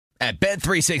At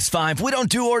Bet365, we don't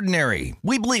do ordinary.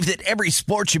 We believe that every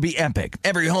sport should be epic.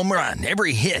 Every home run,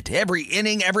 every hit, every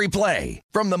inning, every play.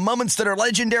 From the moments that are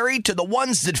legendary to the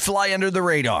ones that fly under the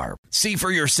radar. See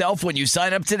for yourself when you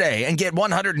sign up today and get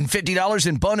 $150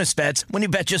 in bonus bets when you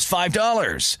bet just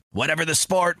 $5. Whatever the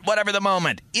sport, whatever the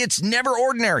moment, it's never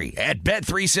ordinary at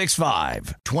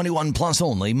Bet365. 21 plus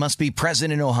only. Must be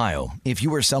present in Ohio. If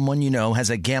you or someone you know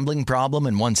has a gambling problem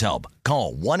and wants help,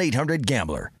 call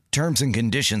 1-800-GAMBLER. Terms and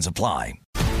conditions apply.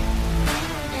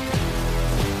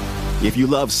 If you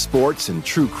love sports and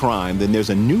true crime, then there's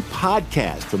a new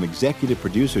podcast from executive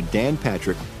producer Dan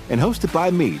Patrick and hosted by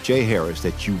me, Jay Harris,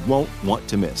 that you won't want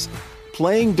to miss.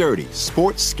 Playing Dirty: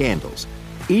 Sports Scandals.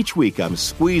 Each week, I'm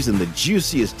squeezing the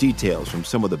juiciest details from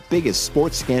some of the biggest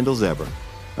sports scandals ever.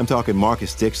 I'm talking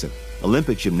Marcus Dixon,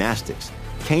 Olympic gymnastics,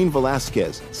 Cain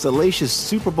Velasquez, salacious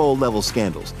Super Bowl-level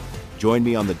scandals. Join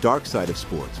me on the dark side of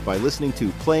sports by listening to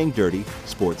Playing Dirty: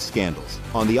 Sports Scandals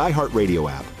on the iHeartRadio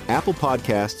app, Apple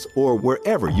Podcasts, or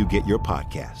wherever you get your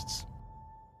podcasts.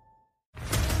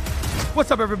 What's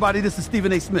up, everybody? This is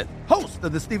Stephen A. Smith, host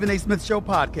of the Stephen A. Smith Show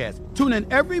podcast. Tune in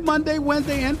every Monday,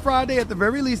 Wednesday, and Friday at the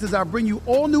very least as I bring you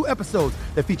all new episodes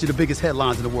that feature the biggest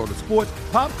headlines in the world of sports,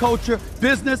 pop culture,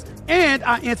 business, and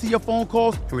I answer your phone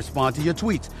calls and respond to your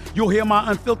tweets. You'll hear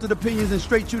my unfiltered opinions and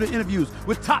straight-shooter interviews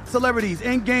with top celebrities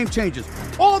and game changers.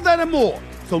 All that and more.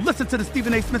 So listen to the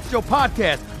Stephen A. Smith Show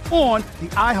podcast on the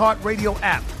iHeartRadio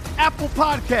app, Apple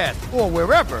Podcasts, or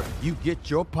wherever you get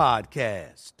your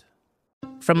podcast.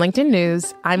 From LinkedIn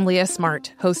News, I'm Leah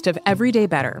Smart, host of Everyday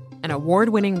Better, an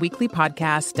award-winning weekly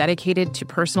podcast dedicated to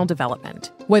personal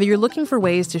development. Whether you're looking for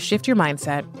ways to shift your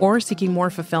mindset or seeking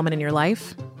more fulfillment in your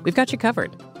life, we've got you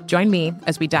covered. Join me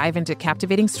as we dive into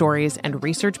captivating stories and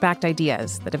research-backed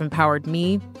ideas that have empowered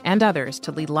me and others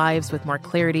to lead lives with more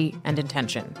clarity and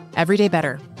intention. Everyday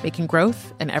Better, making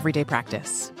growth an everyday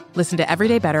practice. Listen to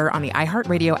Everyday Better on the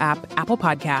iHeartRadio app, Apple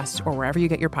Podcasts, or wherever you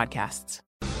get your podcasts.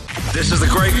 This is the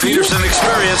Greg Peterson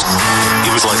experience.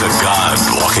 He was like a god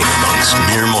walking amongst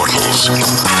mere mortals.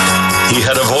 He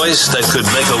had a voice that could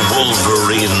make a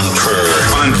wolverine purr.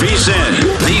 On VSiN,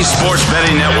 the Sports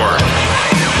Betting Network.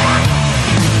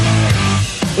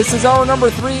 This is hour number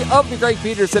 3 of the Greg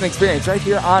Peterson experience right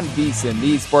here on VSiN,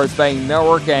 the Sports Betting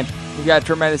Network. And we've got a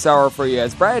tremendous hour for you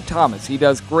as Brad Thomas, he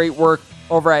does great work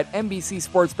over at NBC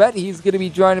Sports Bet. He's going to be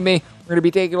joining me. We're going to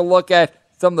be taking a look at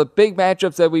some of the big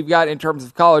matchups that we've got in terms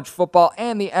of college football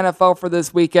and the NFL for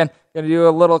this weekend. Going to do a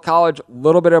little college, a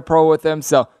little bit of pro with him.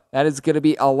 So that is going to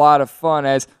be a lot of fun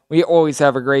as we always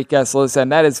have a great guest list.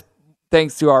 And that is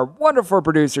thanks to our wonderful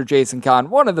producer, Jason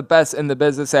Kahn, one of the best in the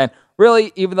business. And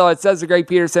really, even though it says the Greg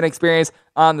Peterson experience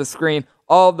on the screen,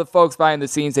 all of the folks behind the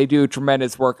scenes, they do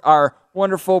tremendous work. Our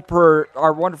wonderful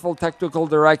technical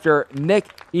director, Nick,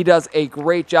 he does a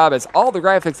great job as all the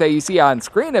graphics that you see on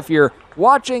screen. If you're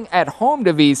watching at home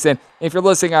to VSiN, if you're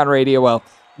listening on radio, well,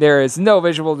 there is no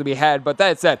visual to be had. But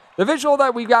that said, the visual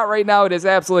that we've got right now, it is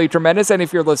absolutely tremendous. And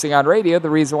if you're listening on radio, the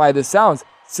reason why this sounds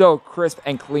so crisp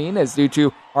and clean is due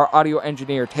to our audio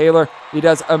engineer, Taylor. He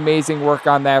does amazing work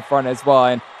on that front as well.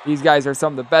 And these guys are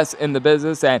some of the best in the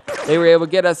business. And they were able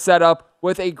to get us set up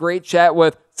with a great chat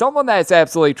with someone that's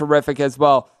absolutely terrific as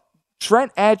well.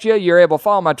 Trent Attia, you're able to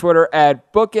follow him on Twitter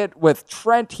at Book It with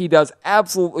Trent. He does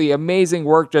absolutely amazing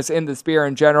work just in the spear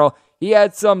in general. He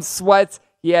had some sweats.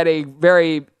 He had a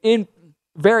very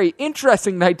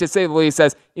interesting night, to say the least,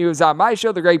 as he was on my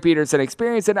show, The Greg Peterson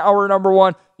Experience, in hour number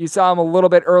 1. You saw him a little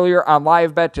bit earlier on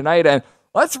Live Bet tonight. And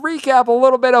let's recap a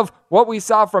little bit of what we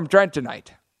saw from Trent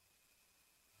tonight.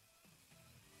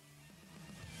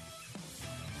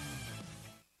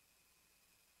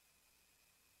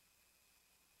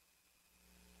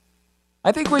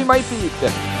 I think we might be...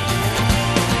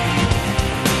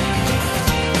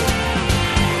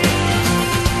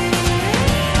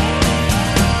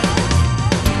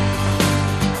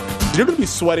 You're going to be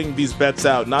sweating these bets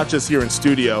out, not just here in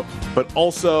studio, but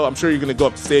also I'm sure you're going to go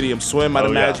up to Stadium Swim. I'd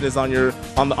imagine is on your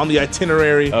on the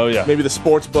itinerary. Oh yeah, maybe the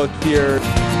sports book here.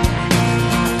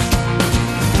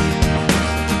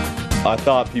 I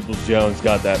thought Peoples-Jones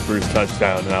got that first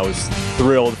touchdown, and I was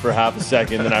thrilled for half a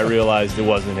second. Then I realized it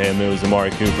wasn't him; it was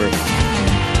Amari Cooper.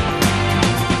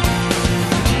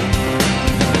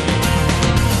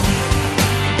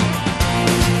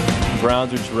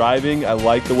 Browns are driving. I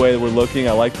like the way that we're looking.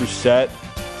 I like Brissett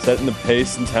setting the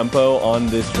pace and tempo on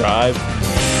this drive.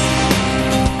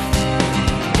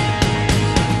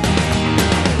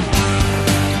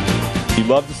 You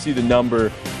love to see the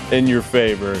number in your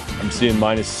favor. I'm seeing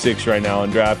 -6 right now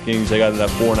on DraftKings. I got it at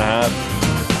 4.5.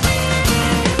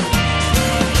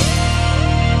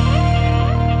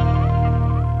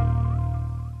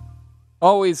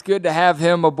 always good to have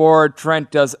him aboard.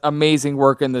 Trent does amazing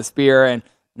work in the spear, and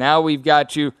now we've got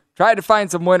to try to find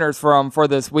some winners for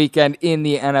this weekend in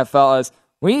the NFL. As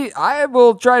I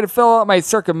will try to fill out my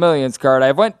Circa Millions card.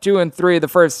 I went 2-3 the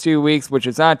first 2 weeks, which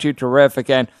is not too terrific.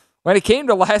 And when it came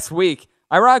to last week,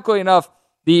 ironically enough,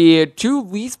 the two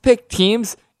least picked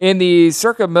teams in the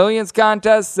Circa Millions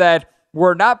contest that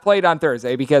were not played on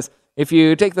Thursday, because if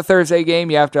you take the Thursday game,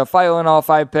 you have to file in all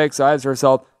 5 picks. So as a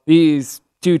result, these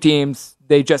two teams,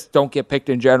 they just don't get picked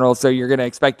in general. So you're going to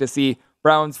expect to see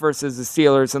Browns versus the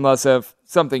Steelers unless if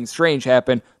something strange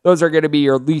happened. Those are going to be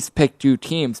your least picked 2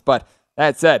 teams. But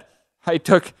that said, I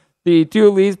took the 2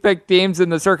 least picked teams in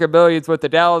the Circa Millions with the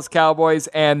Dallas Cowboys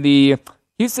and the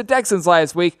Houston Texans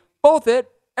last week. Both hit,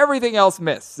 everything else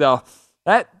missed. So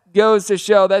that goes to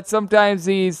show that sometimes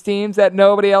these teams that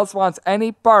nobody else wants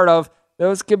any part of,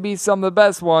 those could be some of the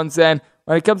best ones. And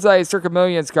when it comes to a Circa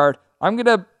Millions card, I'm going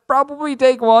to probably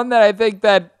take one that I think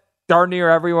that darn near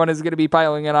everyone is going to be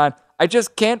piling in on. I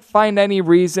just can't find any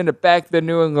reason to back the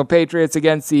New England Patriots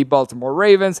against the Baltimore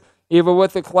Ravens. Even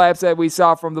with the collapse that we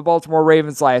saw from the Baltimore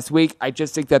Ravens last week, I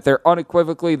just think that they're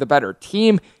unequivocally the better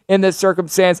team in this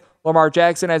circumstance. Lamar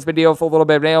Jackson has been dealing with a little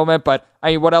bit of an ailment, but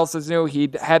I mean, what else is new? He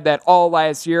had that all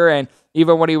last year, and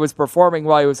even when he was performing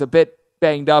while he was a bit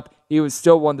banged up, he was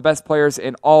still one of the best players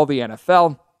in all the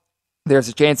NFL. There's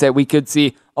a chance that we could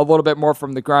see a little bit more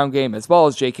from the ground game as well,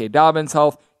 as J.K. Dobbins'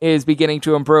 health is beginning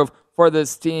to improve for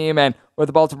this team. And with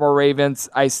the Baltimore Ravens,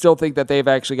 I still think that they've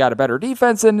actually got a better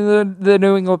defense than the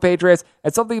New England Patriots.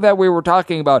 And something that we were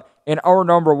talking about in our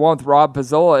number 1 with Rob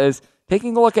Pizzola is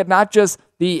taking a look at not just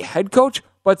the head coach,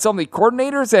 but some of the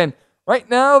coordinators. And right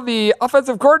now, the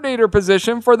offensive coordinator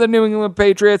position for the New England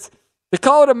Patriots, to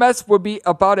call it a mess would be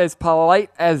about as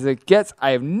polite as it gets.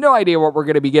 I have no idea what we're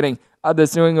going to be getting out of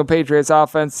this New England Patriots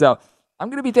offense. So I'm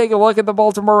going to be taking a look at the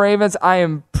Baltimore Ravens. I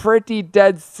am pretty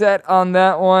dead set on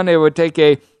that one. It would take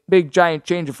a big, giant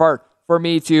change of heart for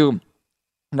me to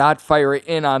not fire it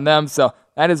in on them. So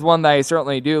that is one that I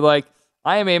certainly do like.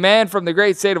 I am a man from the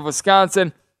great state of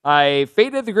Wisconsin. I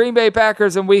faded the Green Bay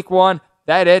Packers in week 1.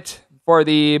 That's it for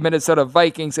the Minnesota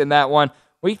Vikings in that one.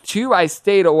 Week 2, I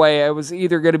stayed away. I was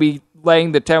either going to be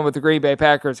laying the 10 with the Green Bay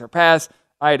Packers or pass.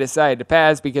 I decided to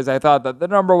pass because I thought that the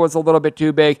number was a little bit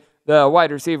too big. The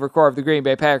wide receiver core of the Green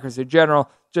Bay Packers in general,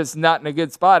 just not in a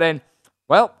good spot. And,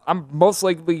 well, I'm most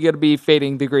likely going to be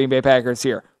fading the Green Bay Packers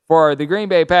here. For the Green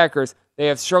Bay Packers, they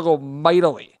have struggled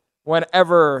mightily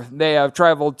whenever they have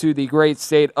traveled to the great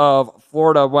state of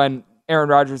Florida when Aaron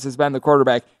Rodgers has been the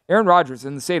quarterback. Aaron Rodgers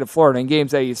in the state of Florida in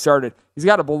games that he started, he's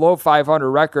got a below 500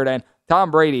 record, and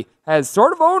Tom Brady has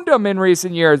sort of owned him in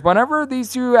recent years. Whenever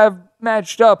these two have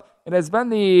matched up, it has been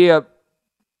the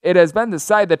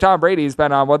side that Tom Brady has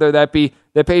been on, whether that be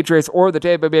the Patriots or the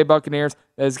Tampa Bay Buccaneers,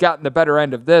 that has gotten the better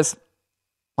end of this.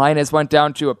 Line has went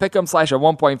down to a pick'em / a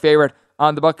 1-point favorite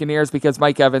on the Buccaneers because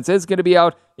Mike Evans is going to be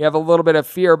out. You have a little bit of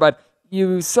fear, but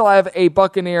you still have a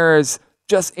Buccaneers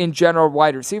just in general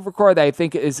wide receiver core that I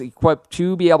think is equipped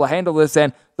to be able to handle this.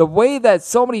 And the way that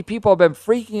so many people have been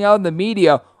freaking out in the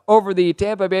media over the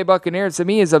Tampa Bay Buccaneers, to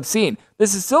me, is obscene.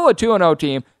 This is still a 2-0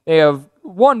 team. They have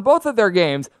won both of their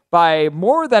games by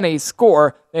more than a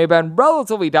score. They've been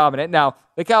relatively dominant. Now,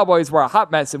 the Cowboys were a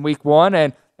hot mess in week 1,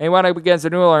 and they went up against the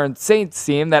New Orleans Saints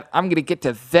team that I'm going to get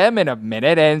to them in a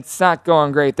minute, and it's not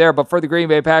going great there. But for the Green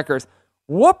Bay Packers,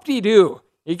 whoop-de-doo.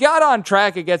 You got on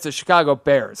track against the Chicago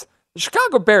Bears. The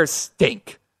Chicago Bears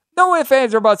stink. No ifs,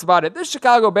 ands, or buts about it. This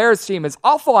Chicago Bears team is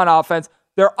awful on offense.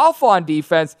 They're awful on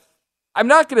defense. I'm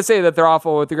not going to say that they're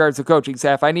awful with regards to coaching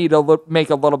staff. I need to make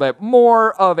a little bit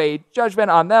more of a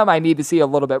judgment on them. I need to see a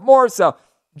little bit more. So,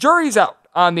 jury's out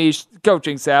on the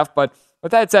coaching staff. But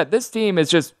with that said, this team is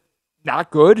just not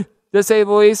good, to say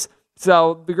the least.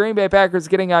 So, the Green Bay Packers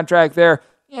getting on track there.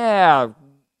 Yeah,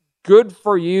 good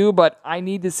for you, but I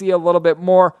need to see a little bit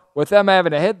more. With them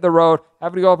having to hit the road,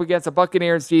 having to go up against a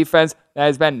Buccaneers defense that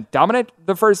has been dominant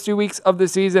the first 2 weeks of the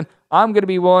season, I'm going to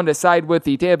be willing to side with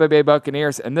the Tampa Bay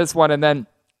Buccaneers in this one. And then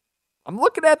I'm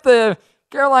looking at the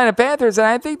Carolina Panthers, and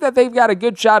I think that they've got a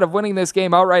good shot of winning this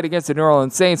game outright against the New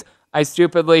Orleans Saints. I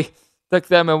stupidly took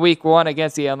them in week 1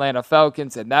 against the Atlanta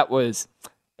Falcons, and that was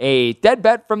a dead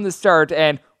bet from the start.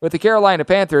 And with the Carolina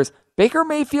Panthers, Baker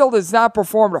Mayfield has not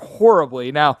performed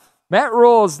horribly. Now, Matt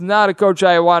Rule is not a coach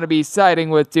I want to be siding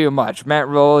with too much. Matt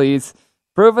Rule, he's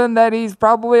proven that he's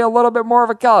probably a little bit more of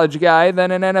a college guy than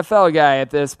an NFL guy at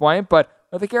this point. But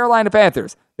with the Carolina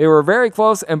Panthers, they were very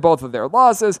close in both of their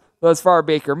losses. Thus far,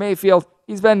 Baker Mayfield,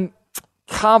 he's been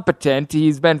competent.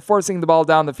 He's been forcing the ball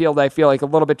down the field, I feel like, a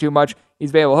little bit too much.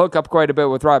 He's been able to hook up quite a bit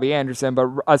with Robbie Anderson, but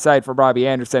aside from Robbie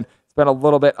Anderson, It's been a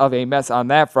little bit of a mess on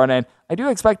that front end. I do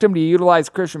expect him to utilize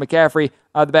Christian McCaffrey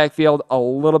out of the backfield a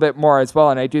little bit more as well,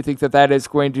 and I do think that is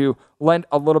going to lend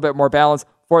a little bit more balance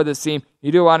for this team.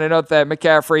 You do want to note that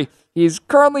McCaffrey, he's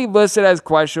currently listed as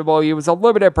questionable. He was a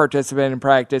limited participant in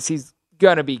practice. He's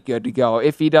going to be good to go.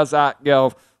 If he does not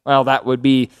go, well, that would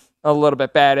be a little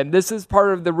bit bad, and this is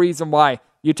part of the reason why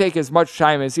you take as much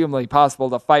time as humanly possible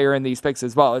to fire in these picks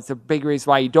as well. It's a big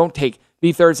reason why you don't take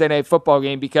the Thursday Night Football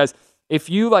game, because if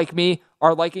you, like me,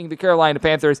 are liking the Carolina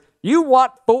Panthers, you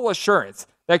want full assurance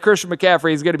that Christian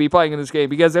McCaffrey is going to be playing in this game,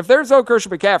 because if there's no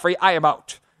Christian McCaffrey, I am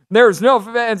out. There's no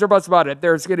ands or buts about it.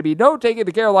 There's going to be no taking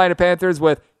the Carolina Panthers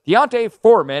with D'Onta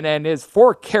Foreman and his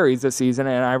 4 carries this season,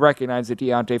 and I recognize that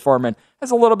D'Onta Foreman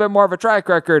has a little bit more of a track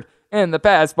record in the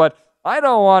past, but I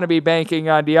don't want to be banking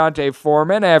on D'Onta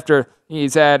Foreman after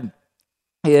he's had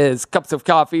his cups of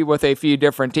coffee with a few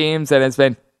different teams and has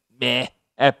been meh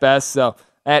at best. So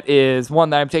that is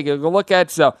one that I'm taking a look at.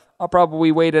 So I'll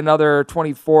probably wait another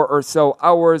 24 or so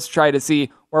hours, try to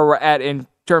see where we're at in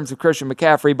terms of Christian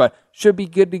McCaffrey, but should be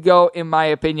good to go in my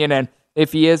opinion. And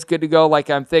if he is good to go like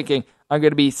I'm thinking, I'm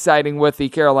going to be siding with the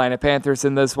Carolina Panthers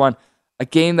in this one. A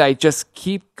game that I just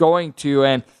keep going to,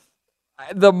 and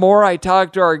the more I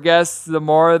talk to our guests, the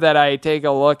more that I take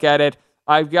a look at it.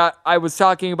 I was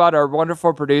talking about our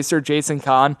wonderful producer, Jason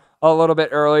Kahn, a little bit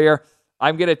earlier.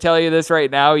 I'm going to tell you this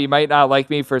right now. You might not like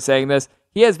me for saying this.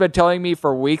 He has been telling me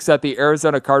for weeks that the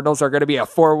Arizona Cardinals are going to be a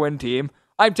 4-win team.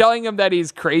 I'm telling him that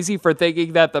he's crazy for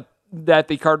thinking that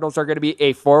the Cardinals are going to be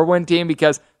a 4-win team,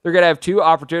 because they're going to have 2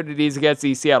 opportunities against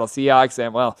the Seattle Seahawks.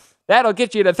 And, well, that'll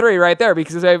get you to 3 right there,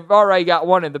 because they've already got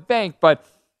 1 in the bank. But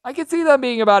I could see them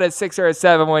being about a 6 or a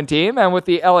 7-win team. And with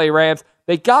the LA Rams,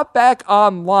 they got back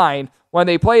online when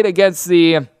they played against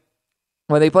the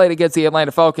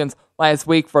Atlanta Falcons last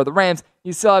week. For the Rams,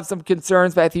 you still have some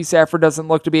concerns. Matthew Stafford doesn't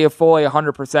look to be a fully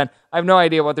 100%. I have no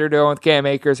idea what they're doing with Cam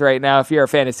Akers right now. If you're a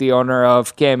fantasy owner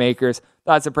of Cam Akers,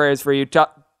 thoughts and prayers for you.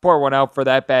 Pour one out for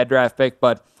that bad draft pick.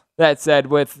 But that said,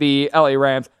 with the LA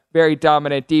Rams, very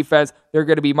dominant defense. They're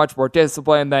going to be much more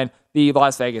disciplined than the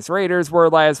Las Vegas Raiders were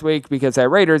last week, because that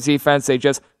Raiders defense, they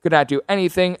just could not do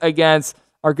anything against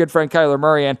our good friend Kyler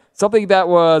Murray. And something that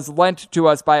was lent to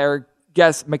us by our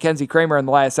guest Mackenzie Kramer in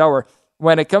the last hour,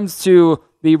 when it comes to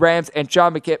the Rams and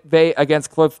Sean McVay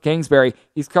against Cliff Kingsbury,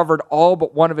 he's covered all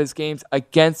but one of his games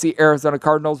against the Arizona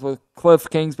Cardinals with Cliff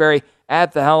Kingsbury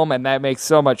at the helm, and that makes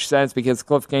so much sense, because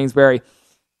Cliff Kingsbury,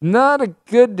 not a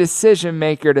good decision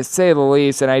maker to say the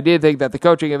least, and I did think that the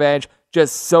coaching advantage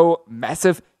just so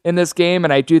massive in this game,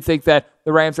 and I do think that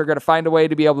the Rams are going to find a way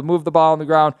to be able to move the ball on the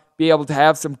ground, be able to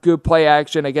have some good play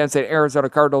action against an Arizona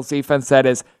Cardinals defense that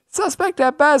is suspect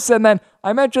at best. And then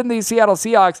I mentioned the Seattle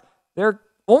Seahawks. They're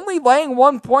only laying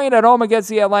 1 point at home against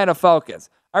the Atlanta Falcons.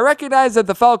 I recognize that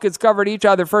the Falcons covered each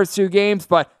of their first 2 games,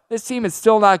 but this team is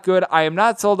still not good. I am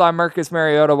not sold on Marcus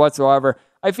Mariota whatsoever.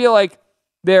 I feel like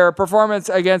their performance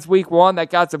against Week 1 that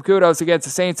got some kudos against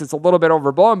the Saints is a little bit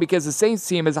overblown, because the Saints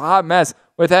team is a hot mess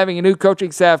with having a new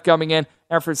coaching staff coming in.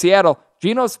 And for Seattle,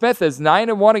 Geno Smith is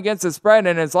 9-1 against the spread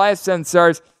in his last 10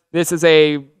 starts. This is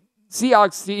a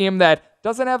Seahawks team that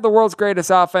doesn't have the world's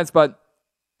greatest offense, but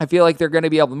I feel like they're going to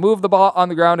be able to move the ball on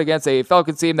the ground against a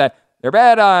Falcons team that they're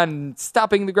bad on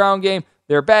stopping the ground game.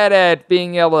 They're bad at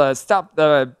being able to stop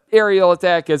the aerial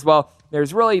attack as well.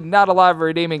 There's really not a lot of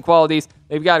redeeming qualities.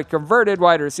 They've got a converted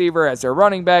wide receiver as their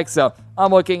running back, so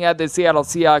I'm looking at the Seattle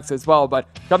Seahawks as well. But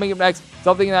coming up next,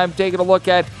 something that I'm taking a look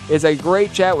at is a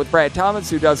great chat with Brad Thomas,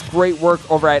 who does great work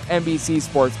over at NBC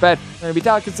Sports Bet. We're going to be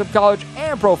talking some college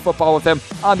and pro football with him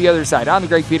on the other side, on the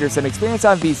Greg Peterson Experience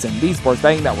on VSiN, the Sports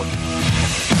Betting Network.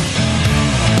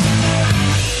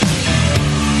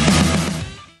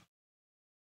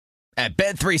 At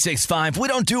Bet365, we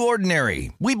don't do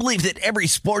ordinary. We believe that every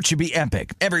sport should be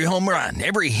epic. Every home run,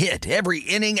 every hit, every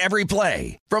inning, every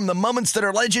play. From the moments that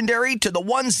are legendary to the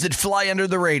ones that fly under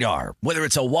the radar. Whether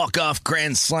it's a walk-off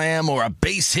grand slam or a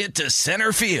base hit to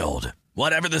center field.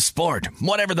 Whatever the sport,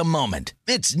 whatever the moment.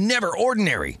 It's never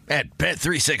ordinary at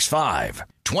Bet365.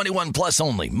 21 plus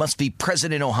only. Must be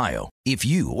present in Ohio. If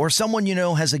you or someone you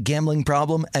know has a gambling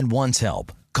problem and wants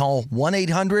help, call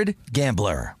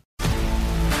 1-800-GAMBLER.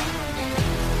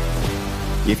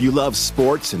 If you love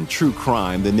sports and true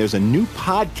crime, then there's a new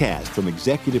podcast from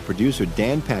executive producer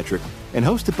Dan Patrick and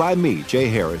hosted by me, Jay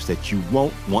Harris, that you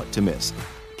won't want to miss.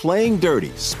 Playing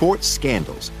Dirty: Sports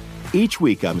Scandals. Each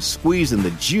week, I'm squeezing the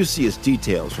juiciest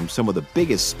details from some of the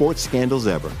biggest sports scandals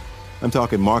ever. I'm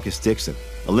talking Marcus Dixon,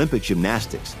 Olympic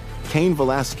gymnastics, Cain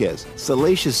Velasquez,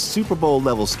 salacious Super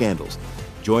Bowl-level scandals.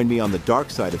 Join me on the dark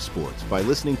side of sports by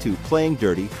listening to Playing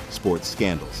Dirty Sports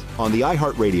Scandals on the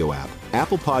iHeartRadio app,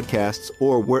 Apple Podcasts,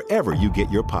 or wherever you get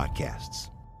your podcasts.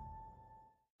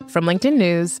 From LinkedIn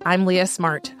News, I'm Leah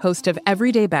Smart, host of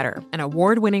Everyday Better, an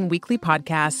award-winning weekly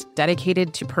podcast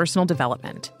dedicated to personal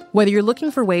development. Whether you're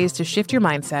looking for ways to shift your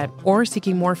mindset or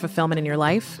seeking more fulfillment in your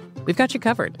life, we've got you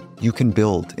covered. You can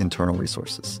build internal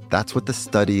resources. That's what the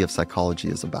study of psychology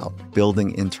is about,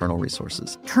 building internal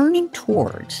resources. Turning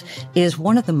towards is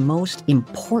one of the most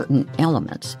important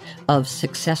elements of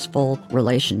successful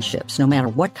relationships, no matter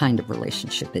what kind of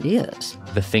relationship it is.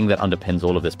 The thing that underpins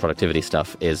all of this productivity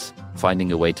stuff is finding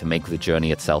a way to make the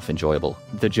journey itself enjoyable.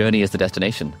 The journey is the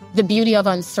destination. The beauty of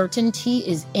uncertainty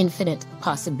is infinite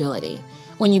possibility.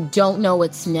 When you don't know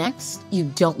what's next, you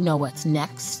don't know what's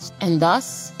next. And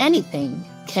thus, anything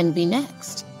can be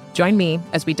next. Join me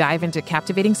as we dive into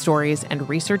captivating stories and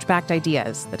research-backed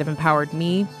ideas that have empowered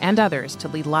me and others to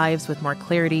lead lives with more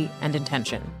clarity and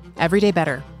intention. Everyday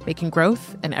Better, making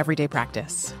growth an everyday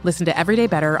practice. Listen to Everyday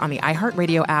Better on the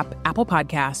iHeartRadio app, Apple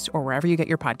Podcasts, or wherever you get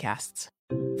your podcasts.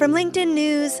 From LinkedIn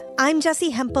News, I'm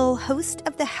Jessie Hempel, host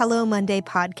of the Hello Monday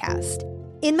podcast.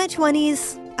 In my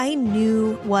 20s, I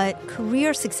knew what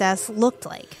career success looked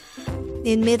like.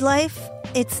 In midlife,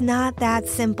 it's not that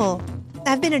simple.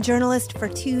 I've been a journalist for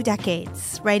 2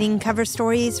 decades, writing cover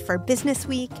stories for Business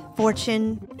Week,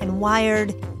 Fortune, and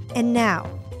Wired. And now,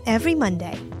 every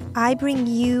Monday, I bring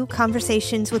you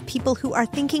conversations with people who are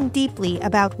thinking deeply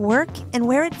about work and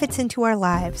where it fits into our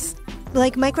lives.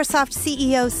 Like Microsoft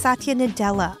CEO Satya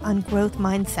Nadella on growth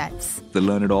mindsets. The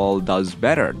learn-it-all does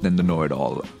better than the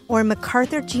know-it-all. Or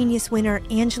MacArthur Genius winner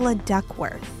Angela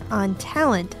Duckworth on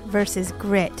talent versus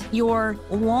grit. Your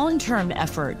long-term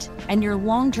effort and your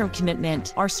long-term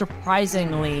commitment are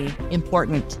surprisingly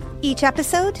important. Each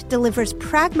episode delivers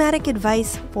pragmatic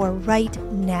advice for right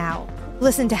now.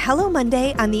 Listen to Hello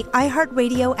Monday on the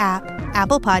iHeartRadio app,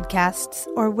 Apple Podcasts,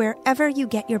 or wherever you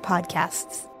get your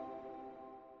podcasts.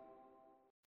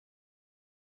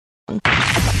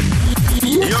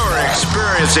 You're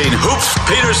experiencing Hoops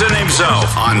Peterson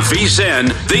himself on VSiN,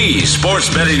 the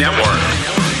Sports Betting Network.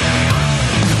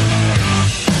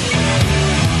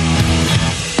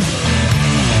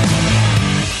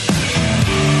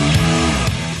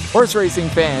 Horse racing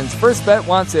fans, First Bet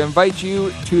wants to invite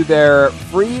you to their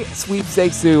free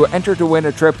sweepstakes to enter to win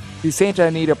a trip to Santa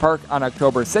Anita Park on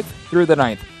October 6th through the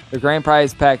 9th. The grand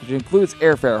prize package includes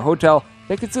airfare, hotel,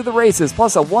 tickets to the races,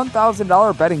 plus a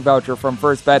 $1,000 betting voucher from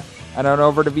First Bet. And on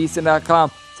over to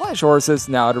VSiN.com/horses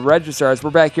now to register, as we're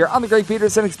back here on the Greg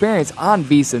Peterson Experience on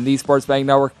VSiN, the Sports Betting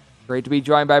Network. Great to be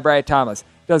joined by Brad Thomas.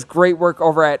 Does great work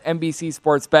over at NBC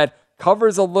Sports Bet,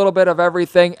 covers a little bit of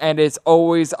everything, and it's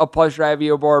always a pleasure to have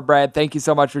you aboard, Brad. Thank you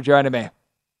so much for joining me.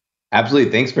 Absolutely.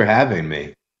 Thanks for having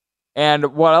me.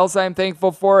 And what else I'm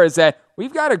thankful for is that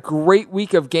we've got a great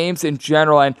week of games in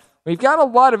general, and we've got a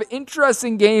lot of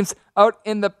interesting games out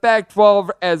in the Pac-12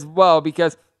 as well,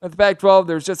 because with the Pac-12,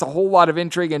 there's just a whole lot of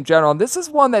intrigue in general. And this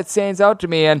is one that stands out to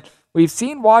me. And we've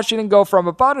seen Washington go from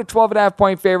about a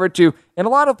 12.5-point favorite to, in a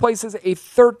lot of places, a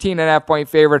 13.5-point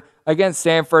favorite against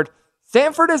Stanford.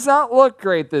 Stanford has not looked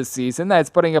great this season. That's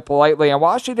putting it politely. And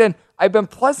Washington, I've been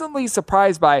pleasantly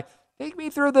surprised by. Take me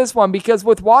through this one, because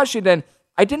with Washington,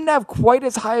 I didn't have quite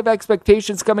as high of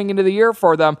expectations coming into the year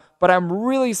for them, but I'm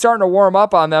really starting to warm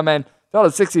up on them. And felt a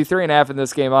 63.5 in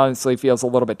this game honestly feels a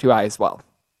little bit too high as well.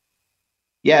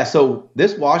 Yeah, so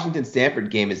this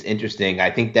Washington-Stanford game is interesting. I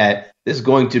think that this is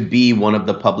going to be one of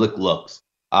the public looks.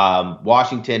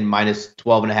 Washington minus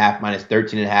 12.5, minus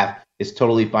 13.5 is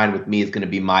totally fine with me. It's going to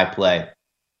be my play.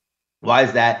 Why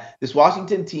is that? This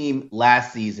Washington team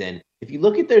last season, if you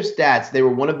look at their stats, they were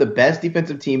one of the best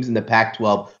defensive teams in the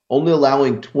Pac-12, only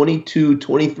allowing 22,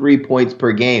 23 points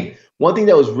per game. One thing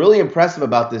that was really impressive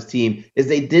about this team is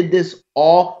they did this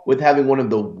all with having one of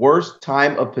the worst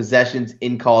time of possessions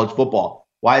in college football.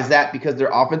 Why is that? Because their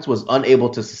offense was unable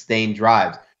to sustain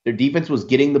drives. Their defense was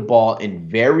getting the ball in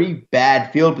very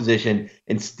bad field position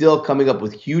and still coming up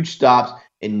with huge stops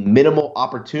and minimal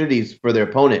opportunities for their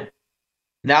opponent.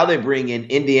 Now they bring in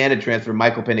Indiana transfer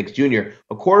Michael Penix Jr.,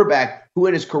 a quarterback who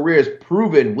in his career has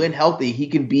proven, when healthy, he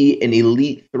can be an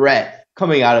elite threat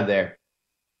coming out of there.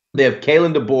 They have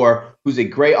Kalen DeBoer, who's a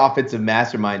great offensive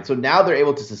mastermind. So now they're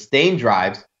able to sustain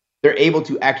drives. They're able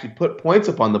to actually put points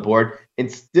up on the board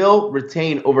and still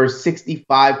retain over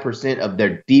 65% of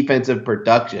their defensive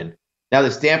production. Now,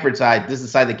 the Stanford side, this is the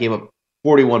side that gave up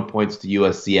 41 points to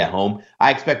USC at home.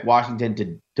 I expect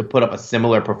Washington to put up a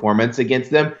similar performance against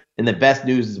them. And the best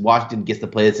news is Washington gets to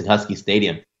play this in Husky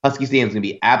Stadium. Husky Stadium is going to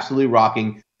be absolutely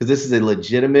rocking because this is a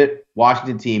legitimate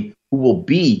Washington team who will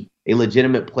be a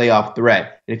legitimate playoff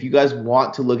threat. And if you guys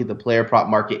want to look at the player prop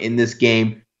market in this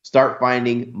game, start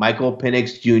finding Michael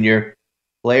Penix Jr.,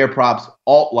 player props,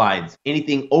 alt lines,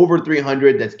 anything over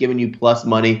 300 that's giving you plus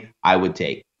money, I would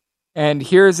take. And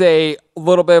here's a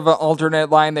little bit of an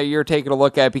alternate line that you're taking a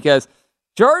look at, because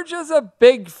Georgia's a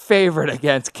big favorite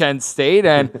against Kent State.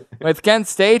 And with Kent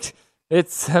State,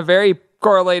 it's a very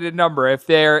correlated number. If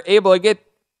they're able to get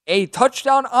a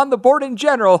touchdown on the board in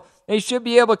general, they should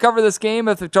be able to cover this game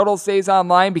if the total stays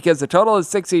online, because the total is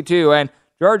 62, and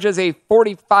Georgia's a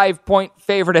 45-point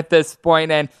favorite at this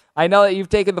point. And I know that you've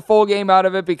taken the full game out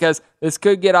of it because this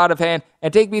could get out of hand.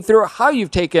 And take me through how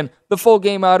you've taken the full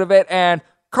game out of it. And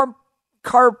I'm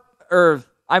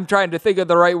trying to think of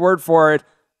the right word for it.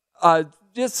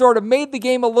 Just sort of made the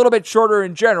game a little bit shorter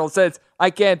in general, since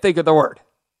I can't think of the word.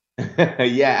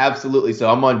 Yeah, absolutely.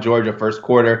 So I'm on Georgia first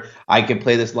quarter. I can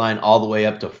play this line all the way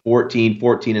up to 14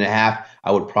 and a half.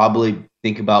 I would probably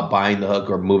think about buying the hook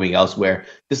or moving elsewhere.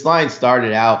 This line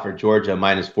started out for Georgia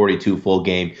minus 42 full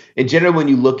game. In general, when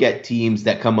you look at teams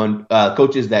that come on,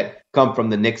 coaches that come from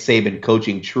the Nick Saban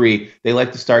coaching tree, they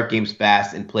like to start games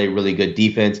fast and play really good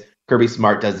defense. Kirby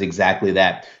Smart does exactly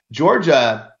that.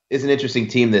 Georgia is an interesting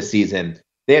team this season.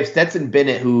 They have Stetson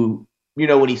Bennett, who, you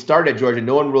know, when he started at Georgia,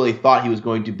 no one really thought he was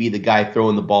going to be the guy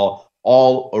throwing the ball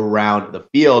all around the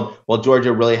field. While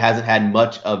Georgia really hasn't had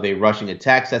much of a rushing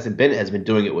attack, Stetson Bennett has been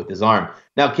doing it with his arm.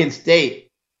 Now, Kent State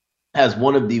has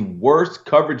one of the worst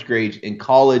coverage grades in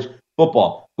college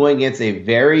football, going against a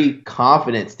very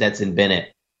confident Stetson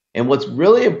Bennett. And what's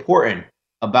really important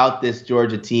about this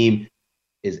Georgia team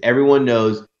is everyone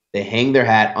knows they hang their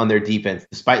hat on their defense.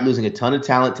 Despite losing a ton of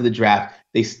talent to the draft,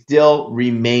 they still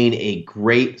remain a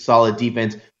great, solid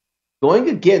defense going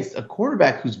against a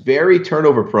quarterback who's very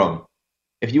turnover prone.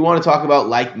 If you want to talk about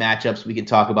like matchups, we can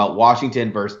talk about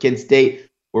Washington versus Kent State,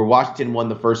 where Washington won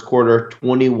the first quarter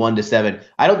 21-7.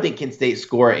 I don't think Kent State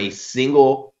scored a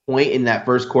single point in that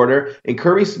first quarter. And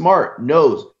Kirby Smart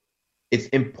knows it's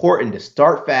important to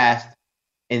start fast.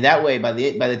 And that way, by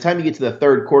the time you get to the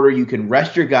third quarter, you can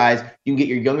rest your guys. You can get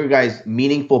your younger guys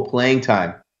meaningful playing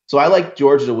time. So I like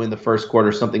Georgia to win the first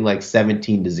quarter, something like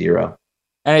 17-0.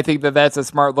 And I think that that's a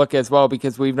smart look as well,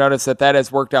 because we've noticed that that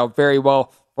has worked out very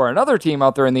well for another team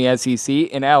out there in the SEC,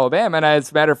 in Alabama. And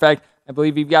as a matter of fact, I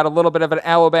believe you've got a little bit of an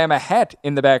Alabama hat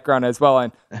in the background as well.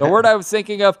 And the word I was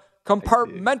thinking of,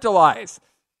 compartmentalize.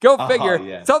 Go figure.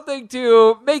 Yeah. Something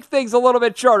to make things a little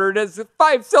bit shorter. There's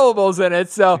 5 syllables in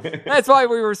it, so that's why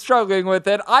we were struggling with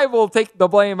it. I will take the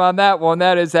blame on that one.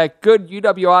 That is that good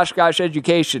UW-Oshkosh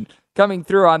education coming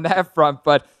through on that front.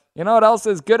 But you know what else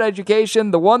is good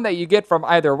education? The one that you get from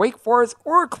either Wake Forest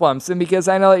or Clemson, because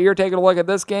I know that you're taking a look at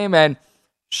this game, and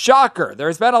shocker,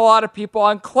 there's been a lot of people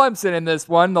on Clemson in this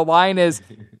one. The line is,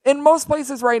 in most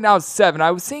places right now, 7. I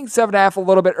was seeing 7.5 a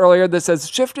little bit earlier. This has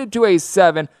shifted to a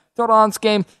 7. Total on this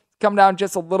game come down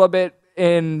just a little bit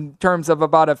in terms of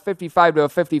about a 55 to a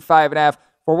 55.5.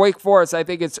 For Wake Forest, I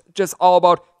think it's just all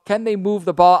about, can they move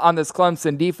the ball on this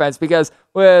Clemson defense? Because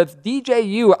with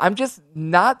DJU, I'm just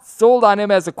not sold on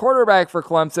him as a quarterback for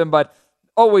Clemson, but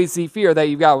always the fear that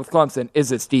you've got with Clemson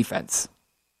is its defense.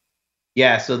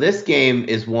 Yeah, so this game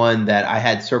is one that I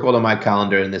had circled on my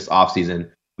calendar in this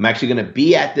offseason. I'm actually going to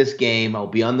be at this game. I'll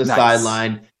be on the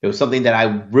sideline. It was something that I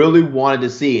really wanted to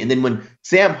see. And then when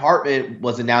Sam Hartman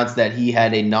was announced that he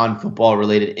had a non-football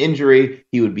related injury,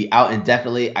 he would be out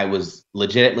indefinitely, I was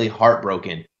legitimately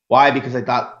heartbroken. Why? Because I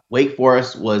thought Wake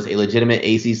Forest was a legitimate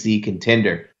ACC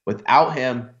contender. Without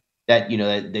him,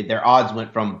 their odds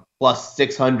went from plus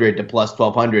 600 to plus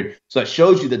 1,200. So it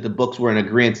shows you that the books were in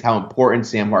agreement how important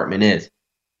Sam Hartman is.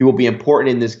 He will be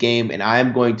important in this game, and I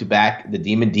am going to back the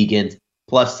Demon Deacons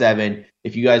plus 7.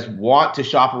 If you guys want to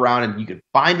shop around and you can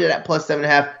find it at plus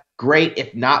 7.5, great.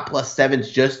 If not, plus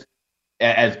 7's just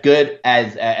as good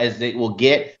as it will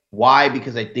get. Why?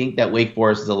 Because I think that Wake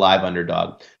Forest is a live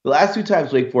underdog. The last 2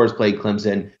 times Wake Forest played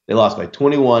Clemson, they lost by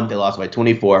 21, they lost by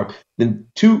 24. Then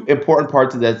 2 important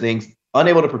parts of those things: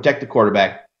 unable to protect the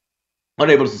quarterback,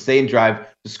 unable to sustain drive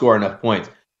to score enough points.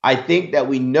 I think that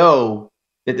we know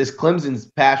that this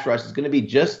Clemson's pass rush is going to be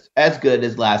just as good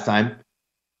as last time,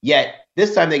 yet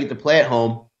this time they get to play at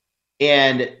home,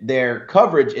 and their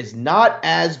coverage is not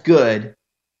as good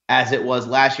as it was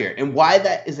last year. And why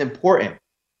that is important.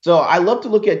 So I love to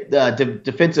look at the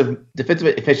defensive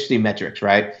efficiency metrics,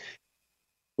 right?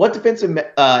 What defensive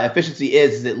efficiency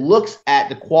is it looks at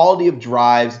the quality of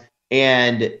drives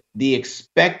and the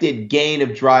expected gain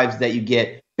of drives that you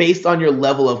get based on your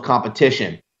level of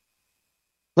competition.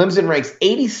 Clemson ranks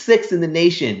 86th in the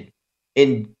nation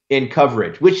in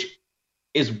coverage, which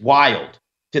is wild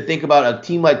to think about a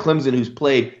team like Clemson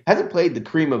hasn't played the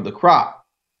cream of the crop.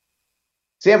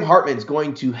 Sam Hartman's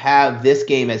going to have this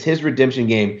game as his redemption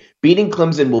game. Beating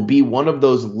Clemson will be one of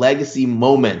those legacy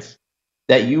moments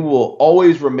that you will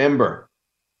always remember.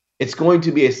 It's going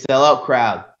to be a sellout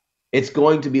crowd. It's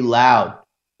going to be loud.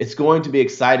 It's going to be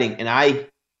exciting. And I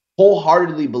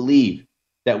wholeheartedly believe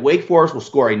that Wake Forest will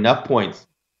score enough points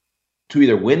to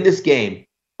either win this game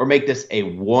or make this a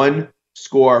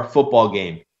one-score football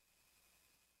game.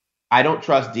 I don't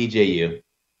trust DJU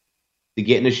to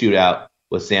get in a shootout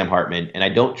with Sam Hartman, and I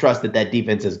don't trust that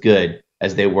defense is good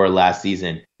as they were last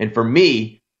season. And for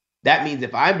me, that means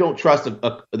if I don't trust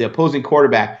the opposing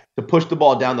quarterback to push the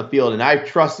ball down the field, and I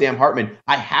trust Sam Hartman,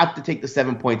 I have to take the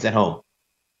 7 points at home.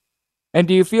 And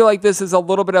do you feel like this is a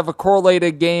little bit of a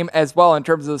correlated game as well in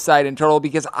terms of the side and total?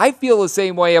 Because I feel the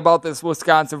same way about this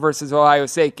Wisconsin versus Ohio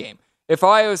State game. If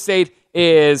Ohio State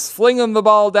is flinging the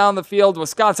ball down the field,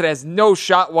 Wisconsin has no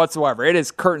shot whatsoever. It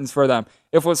is curtains for them.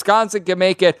 If Wisconsin can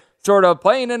make it sort of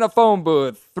playing in a phone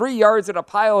booth, 3 yards in a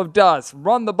pile of dust,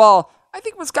 run the ball, I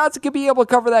think Wisconsin could be able to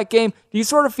cover that game. Do you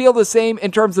sort of feel the same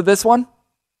in terms of this one?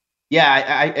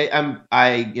 Yeah,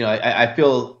 I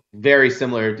feel very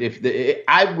similar.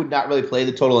 I would not really play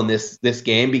the total in this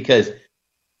game because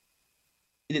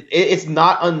it's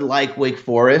not unlike Wake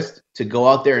Forest to go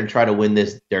out there and try to win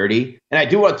this dirty. And I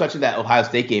do want to touch on that Ohio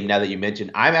State game now that you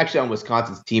mentioned. I'm actually on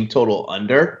Wisconsin's team total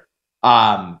under.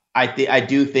 I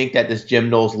do think that this Jim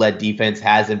Knowles-led defense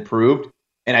has improved,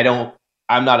 and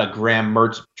I'm not a Graham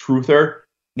Mertz truther.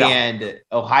 No. And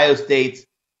Ohio State's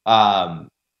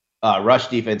rush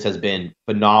defense has been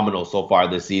phenomenal so far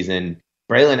this season.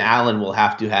 Braylon Allen will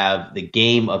have to have the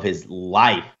game of his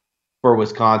life for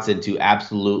Wisconsin to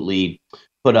absolutely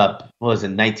put up,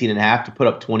 19.5 to put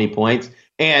up 20 points.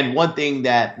 And one thing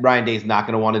that Ryan Day's not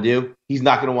going to want to do, he's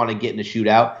not going to want to get in a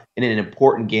shootout in an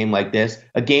important game like this,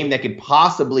 a game that could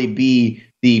possibly be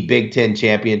the Big Ten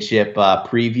championship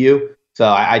preview. So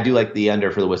I do like the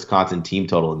under for the Wisconsin team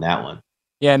total in that one.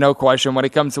 Yeah, no question. When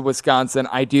it comes to Wisconsin,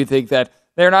 I do think that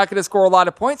they're not going to score a lot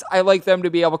of points. I like them to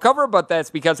be able to cover, but that's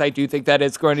because I do think that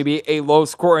it's going to be a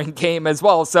low-scoring game as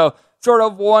well. So sort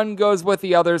of one goes with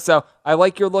the other. So I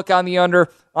like your look on the under.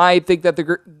 I think that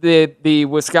the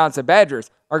Wisconsin Badgers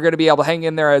are going to be able to hang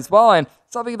in there as well. And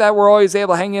something that we're always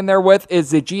able to hang in there with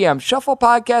is the GM Shuffle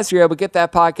podcast. You're able to get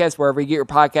that podcast wherever you get your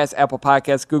podcasts, Apple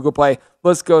Podcasts, Google Play.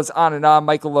 List goes on and on.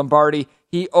 Michael Lombardi,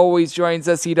 he always joins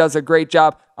us. He does a great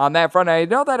job on that front. And I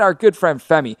know that our good friend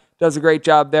Femi does a great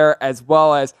job there, as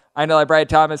well as I know that Brad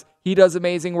Thomas, he does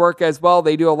amazing work as well.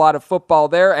 They do a lot of football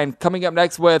there. And coming up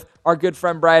next with our good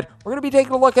friend Brad, we're going to be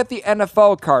taking a look at the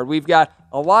NFL card. We've got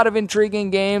a lot of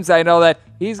intriguing games. I know that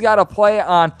he's got to play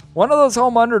on one of those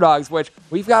home underdogs, which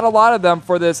we've got a lot of them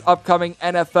for this upcoming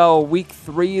NFL Week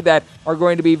 3 that are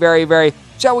going to be very, very,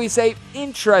 shall we say,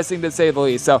 interesting to say the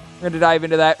least. So we're going to dive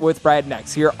into that with Brad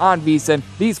next here on VSiN,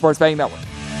 the Sports Betting Network.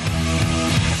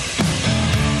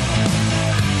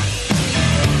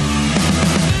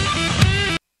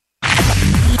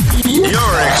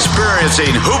 You're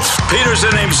experiencing Hoops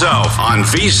Peterson himself on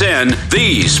VSiN,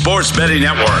 the Sports Betting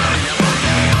Network.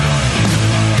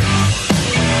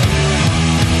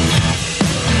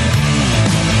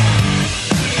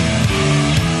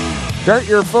 Start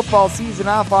your football season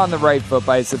off on the right foot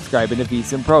by subscribing to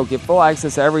VSiN Pro. Get full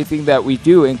access to everything that we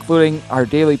do, including our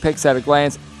daily picks at a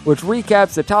glance, which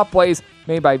recaps the top plays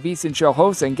made by VSiN show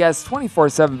hosts and guests,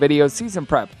 24/7 video season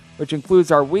prep, which includes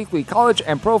our weekly college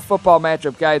and pro football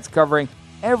matchup guides covering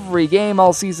every game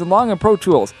all season long, and pro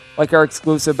tools like our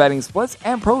exclusive betting splits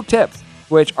and pro tips,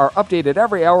 which are updated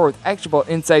every hour with actionable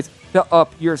insights to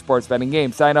up your sports betting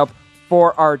game. Sign up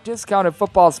for our discounted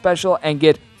football special and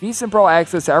get VSiN Pro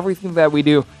access to everything that we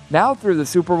do now through the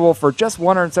Super Bowl for just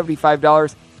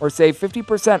 $175, or save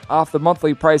 50% off the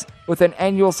monthly price with an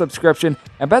annual subscription,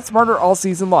 and bet smarter all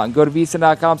season long. Go to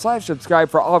VSiN.com/subscribe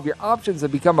for all of your options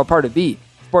and become a part of the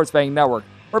Sports Betting Network.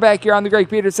 We're back here on the Greg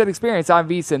Peterson Experience on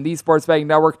VSiN, the Sports Betting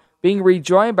Network, being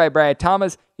rejoined by Brad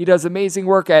Thomas. He does amazing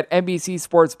work at NBC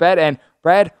Sports Bet. And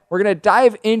Brad, we're going to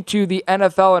dive into the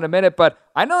NFL in a minute, but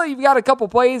I know you've got a couple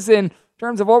plays in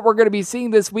terms of what we're going to be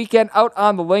seeing this weekend out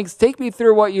on the links. Take me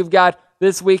through what you've got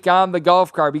this week on the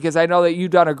golf card, because I know that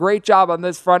you've done a great job on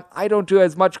this front. I don't do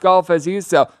as much golf as you,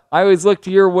 so I always look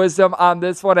to your wisdom on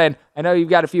this one, and I know you've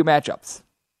got a few matchups.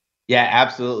 Yeah,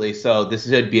 absolutely. So this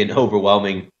should be an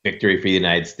overwhelming victory for the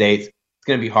United States. It's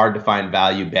going to be hard to find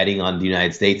value betting on the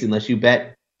United States unless you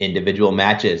bet individual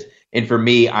matches. And for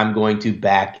me, I'm going to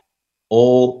back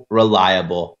all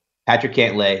reliable Patrick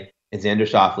Cantlay and Xander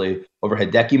Schauffele over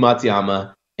Hideki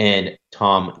Matsuyama and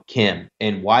Tom Kim.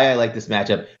 And why I like this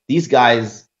matchup, these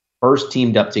guys first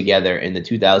teamed up together in the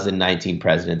 2019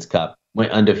 President's Cup.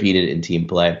 went undefeated in team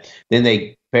play. Then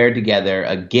they paired together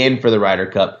again for the Ryder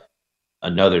Cup,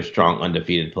 another strong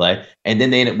undefeated play. And then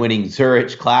they ended up winning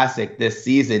Zurich Classic this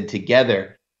season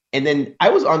together. And then I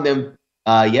was on them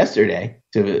yesterday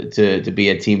to be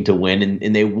a team to win,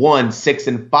 and they won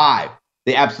 6-5.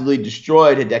 They absolutely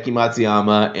destroyed Hideki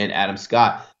Matsuyama and Adam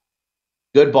Scott.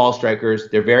 Good ball strikers.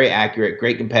 They're very accurate,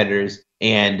 great competitors,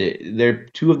 and they're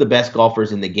two of the best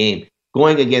golfers in the game.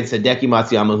 Going against Hideki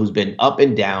Matsuyama, who's been up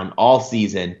and down all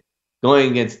season, going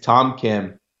against Tom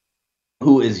Kim,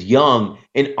 who is young.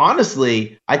 And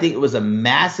honestly, I think it was a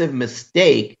massive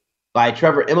mistake by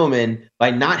Trevor Immelman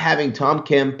by not having Tom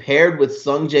Kim paired with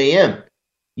Sung J M.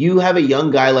 You have a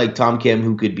young guy like Tom Kim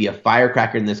who could be a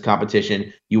firecracker in this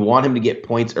competition. You want him to get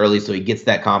points early so he gets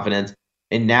that confidence.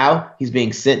 And now he's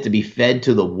being sent to be fed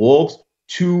to the wolves,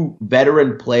 two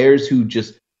veteran players who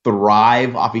just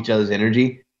thrive off each other's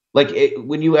energy.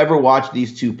 When you ever watch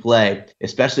these two play,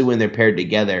 especially when they're paired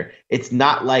together, it's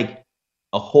not like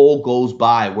a hole goes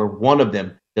by where one of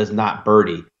them does not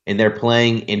birdie. And they're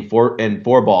playing in four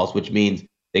balls, which means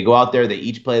they go out there, they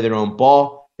each play their own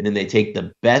ball, and then they take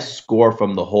the best score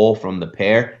from the hole from the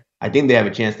pair. I think they have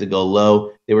a chance to go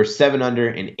low. They were 7 under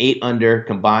and 8 under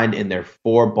combined in their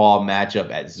 4-ball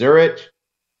matchup at Zurich.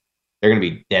 They're going to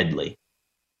be deadly.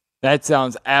 That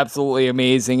sounds absolutely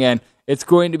amazing, and it's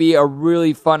going to be a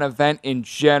really fun event in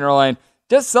general, and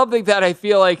just something that I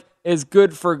feel like is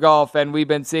good for golf, and we've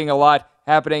been seeing a lot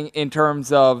happening in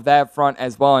terms of that front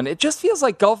as well. And it just feels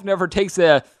like golf never takes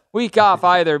a week off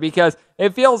either, because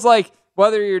it feels like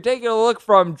whether you're taking a look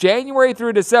from January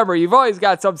through December, you've always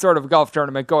got some sort of golf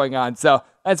tournament going on. So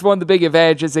that's one of the big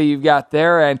advantages that you've got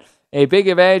there. And a big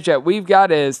advantage that we've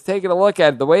got is taking a look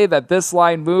at the way that this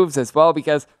line moves as well,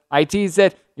 because I teased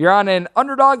it. You're on an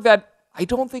underdog that I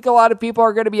don't think a lot of people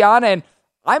are going to be on. And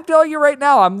I'm telling you right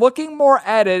now, I'm looking more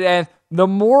at it, and the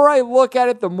more I look at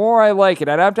it, the more I like it.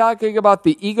 And I'm talking about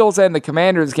the Eagles and the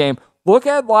Commanders game. Look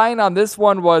at line on this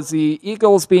one was the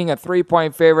Eagles being a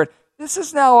 3-point favorite. This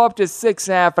is now up to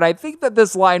 6.5, and I think that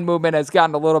this line movement has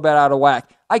gotten a little bit out of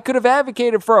whack. I could have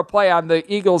advocated for a play on the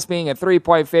Eagles being a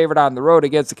 3-point favorite on the road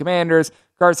against the Commanders.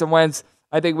 Carson Wentz,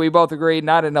 I think we both agree,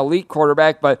 not an elite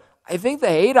quarterback, but I think the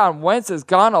hate on Wentz has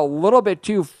gone a little bit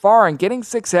too far, and getting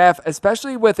 6.5,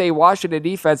 especially with a Washington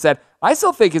defense that I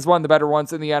still think is one of the better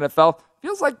ones in the NFL,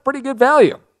 feels like pretty good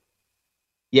value.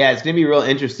 Yeah, it's going to be real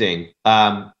interesting.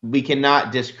 We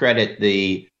cannot discredit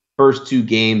the first 2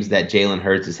 games that Jalen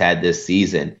Hurts has had this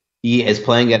season. He is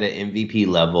playing at an MVP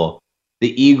level.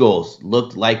 The Eagles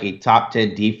looked like a top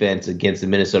 10 defense against the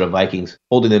Minnesota Vikings,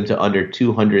 holding them to under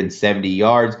 270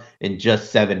 yards and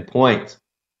just 7 points.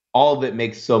 All of it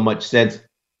makes so much sense.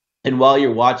 And while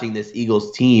you're watching this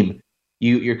Eagles team,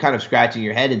 you're kind of scratching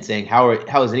your head and saying, how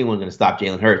is anyone going to stop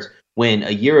Jalen Hurts? When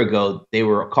a year ago, they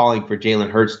were calling for Jalen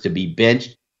Hurts to be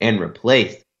benched and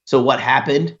replaced. So what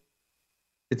happened?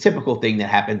 The typical thing that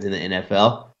happens in the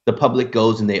NFL, the public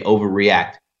goes and they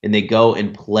overreact, and they go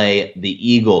and play the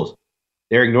Eagles.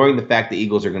 They're ignoring the fact the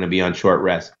Eagles are going to be on short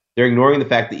rest. They're ignoring the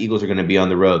fact the Eagles are going to be on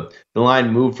the road. The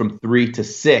line moved from 3 to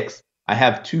 6. I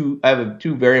have two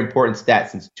very important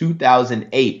stats. Since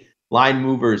 2008, line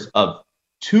movers of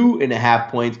 2.5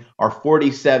 points are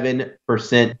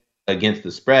 47% against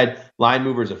the spread. Line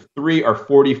movers of 3 are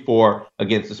 44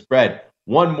 against the spread.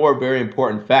 One more very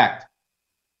important fact.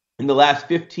 In the last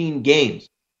 15 games,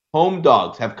 home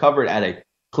dogs have covered at a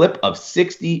clip of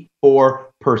 64%.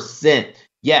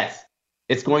 Yes,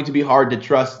 it's going to be hard to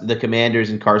trust the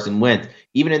Commanders and Carson Wentz.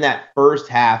 Even in that first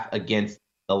half against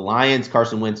the Lions,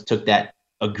 Carson Wentz took that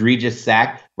egregious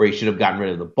sack where he should have gotten rid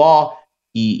of the ball.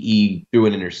 He threw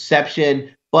an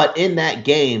interception. But in that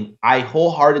game, I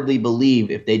wholeheartedly believe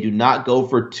if they do not go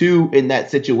for 2 in that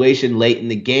situation late in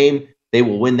the game, they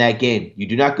will win that game. You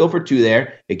do not go for 2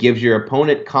 there. It gives your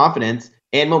opponent confidence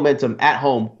and momentum at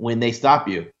home when they stop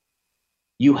you.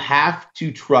 You have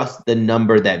to trust the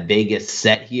number that Vegas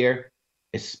set here,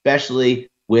 especially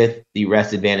with the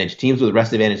rest advantage. Teams with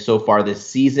rest advantage so far this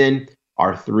season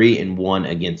are 3-1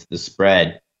 against the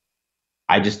spread.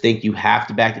 I just think you have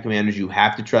to back the Commanders. You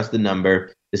have to trust the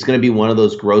number. It's going to be one of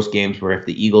those gross games where if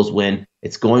the Eagles win,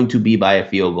 it's going to be by a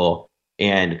field goal.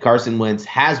 And Carson Wentz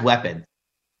has weapons.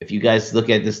 If you guys look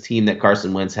at this team that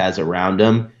Carson Wentz has around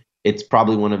him, it's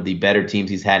probably one of the better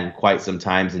teams he's had in quite some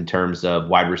time in terms of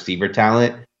wide receiver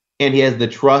talent. And he has the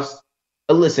trust.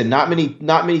 Listen, not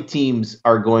many teams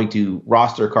are going to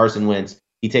roster Carson Wentz.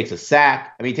 He takes a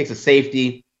sack. He takes a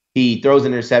safety. He throws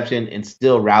an interception and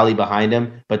still rally behind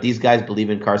him. But these guys believe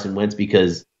in Carson Wentz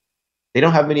because they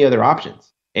don't have many other options.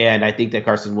 And I think that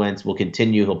Carson Wentz will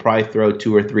continue. He'll probably throw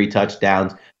 2 or 3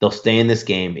 touchdowns. They'll stay in this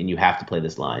game, and you have to play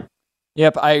this line.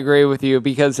 Yep, I agree with you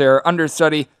because their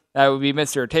understudy, that would be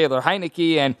Mr. Taylor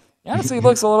Heineke, and he honestly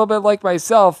looks a little bit like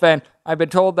myself, and I've been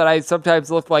told that I sometimes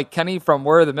look like Kenny from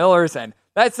Where Are the Millers, and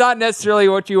that's not necessarily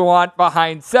what you want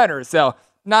behind center, so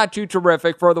not too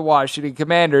terrific for the Washington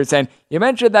Commanders. And you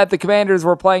mentioned that the Commanders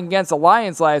were playing against the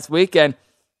Lions last week, and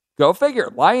go figure.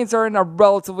 Lions are in a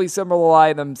relatively similar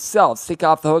lie themselves. Take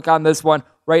off the hook on this one.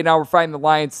 Right now, we're finding the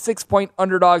Lions 6-point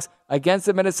underdogs against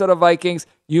the Minnesota Vikings.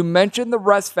 You mentioned the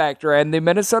rest factor, and the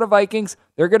Minnesota Vikings,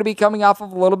 they're going to be coming off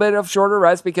of a little bit of shorter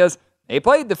rest because they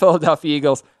played the Philadelphia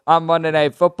Eagles on Monday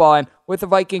Night Football. And with the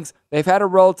Vikings, they've had a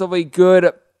relatively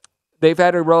good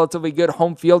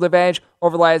home field advantage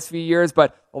over the last few years.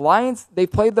 But the Lions, they've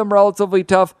played them relatively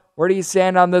tough. Where do you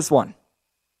stand on this one?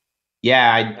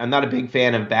 Yeah, I'm not a big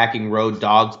fan of backing road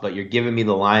dogs, but you're giving me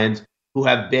the Lions, who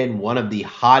have been one of the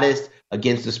hottest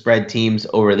against the spread teams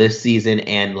over this season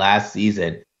and last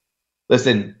season.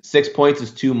 Listen, 6 points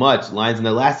is too much. Lions in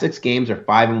their last 6 games are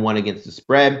 5-1 against the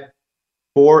spread,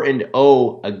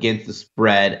 4-0 against the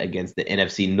spread against the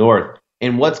NFC North.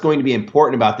 And what's going to be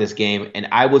important about this game, and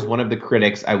I was one of the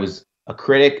critics, I was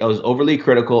overly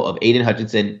critical of Aiden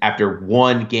Hutchinson after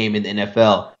one game in the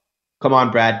NFL. Come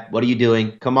on, Brad, what are you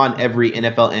doing? Come on, every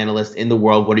NFL analyst in the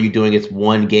world, what are you doing? It's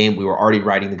one game. We were already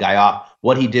writing the guy off.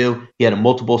 What'd he do? He had a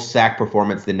multiple sack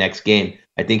performance the next game.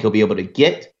 I think he'll be able to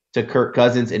get to Kirk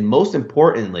Cousins, and most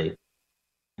importantly,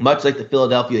 much like the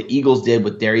Philadelphia Eagles did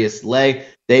with Darius Slay,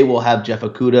 they will have Jeff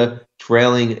Okudah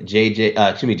trailing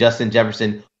Justin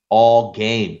Jefferson all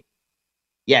game.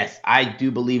 Yes, I do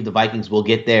believe the Vikings will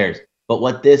get theirs, but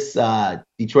what this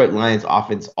Detroit Lions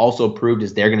offense also proved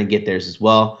is they're going to get theirs as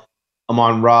well.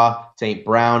 Amon-Ra St.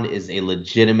 Brown is a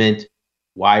legitimate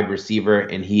wide receiver,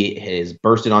 and he has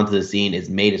bursted onto the scene, has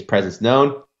made his presence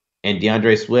known. And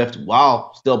DeAndre Swift,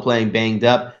 while still playing banged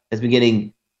up, has been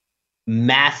getting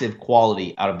massive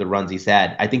quality out of the runs he's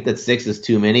had. I think that 6 is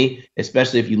too many,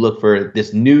 especially if you look for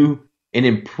this new and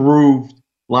improved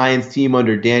Lions team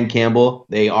under Dan Campbell.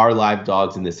 They are live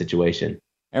dogs in this situation.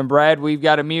 And Brad, we've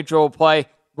got a mutual play.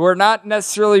 We're not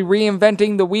necessarily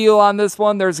reinventing the wheel on this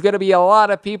one. There's going to be a lot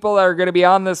of people that are going to be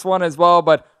on this one as well,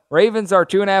 but Ravens are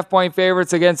 2.5-point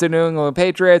favorites against the New England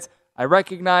Patriots. I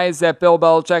recognize that Bill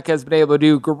Belichick has been able to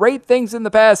do great things in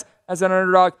the past as an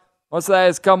underdog. Most of that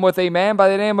has come with a man by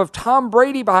the name of Tom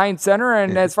Brady behind center,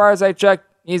 and as far as I checked,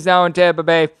 he's now in Tampa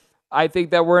Bay. I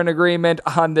think that we're in agreement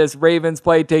on this Ravens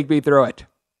play. Take me through it.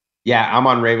 Yeah, I'm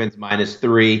on Ravens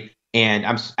 -3. And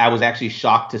I was actually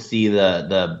shocked to see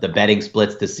the betting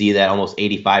splits, to see that almost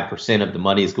 85% of the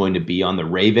money is going to be on the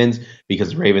Ravens,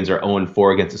 because the Ravens are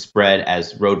 0-4 against the spread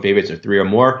as road favorites are 3 or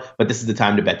more. But this is the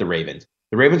time to bet the Ravens.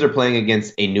 The Ravens are playing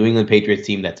against a New England Patriots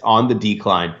team that's on the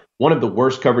decline, one of the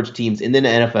worst coverage teams in the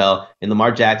NFL, and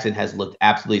Lamar Jackson has looked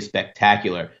absolutely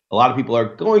spectacular. A lot of people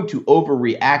are going to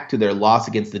overreact to their loss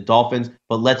against the Dolphins,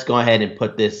 but let's go ahead and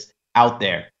put this out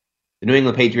there. The New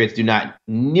England Patriots do not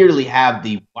nearly have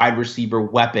the wide receiver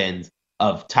weapons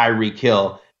of Tyreek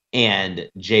Hill and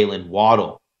Jalen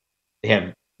Waddle. They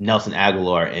have Nelson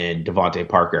Aguilar and Devontae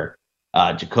Parker,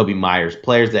 Jacoby Myers,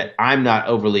 players that I'm not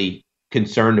overly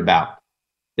concerned about.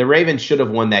 The Ravens should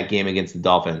have won that game against the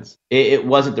Dolphins. It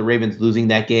wasn't the Ravens losing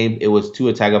that game. It was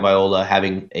Tua Tagovailoa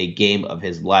having a game of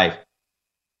his life.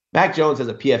 Mac Jones has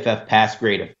a PFF pass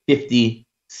grade of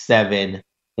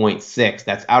 57.6.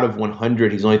 That's out of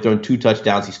 100. He's only thrown 2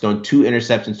 touchdowns. He's thrown 2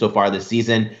 interceptions so far this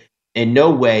season. In no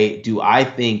way do I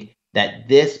think that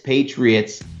this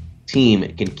Patriots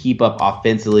team can keep up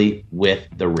offensively with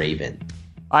the Ravens.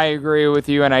 I agree with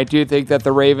you, and I do think that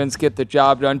the Ravens get the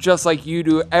job done, just like you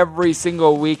do every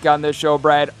single week on this show,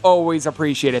 Brad. Always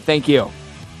appreciate it. Thank you.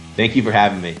 Thank you for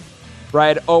having me.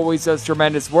 Brad always does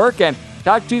tremendous work, and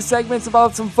talk 2 segments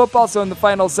about some football. So in the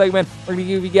final segment, we're going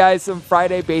to give you guys some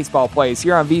Friday baseball plays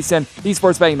here on VSiN, the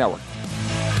Sports Betting Network.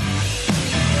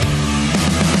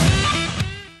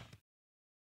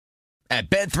 At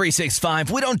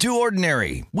Bet365, we don't do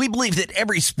ordinary. We believe that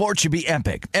every sport should be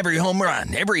epic. Every home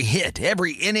run, every hit,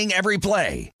 every inning, every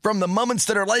play. From the moments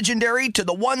that are legendary to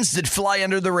the ones that fly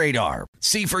under the radar.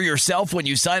 See for yourself when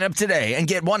you sign up today and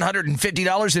get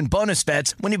 $150 in bonus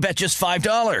bets when you bet just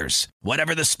 $5.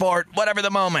 Whatever the sport, whatever the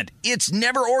moment, it's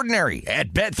never ordinary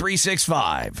at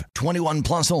Bet365. 21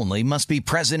 plus only. Must be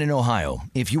present in Ohio.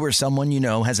 If you or someone you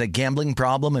know has a gambling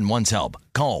problem and wants help,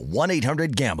 call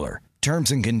 1-800-GAMBLER.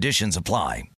 Terms and conditions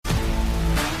apply.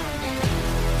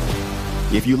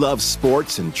 If you love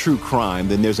sports and true crime,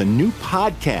 then there's a new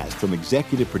podcast from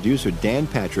executive producer Dan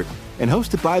Patrick and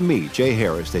hosted by me, Jay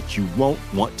Harris, that you won't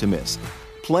want to miss.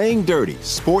 Playing Dirty: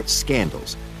 Sports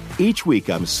Scandals. Each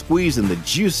week, I'm squeezing the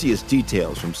juiciest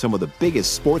details from some of the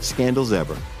biggest sports scandals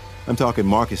ever. I'm talking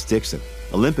Marcus Dixon,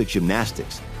 Olympic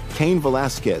gymnastics, Cain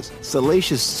Velasquez,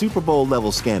 salacious Super Bowl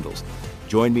level scandals.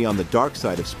 Join me on the dark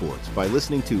side of sports by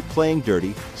listening to Playing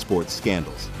Dirty Sports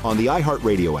Scandals on the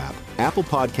iHeartRadio app, Apple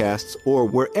Podcasts, or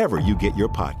wherever you get your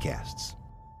podcasts.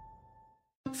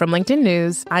 From LinkedIn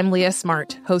News, I'm Leah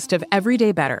Smart, host of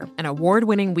Everyday Better, an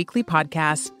award-winning weekly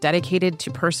podcast dedicated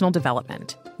to personal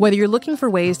development. Whether you're looking for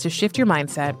ways to shift your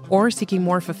mindset or seeking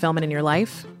more fulfillment in your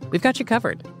life, we've got you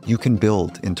covered. You can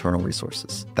build internal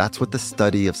resources. That's what the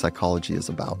study of psychology is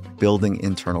about, building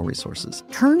internal resources.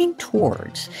 Turning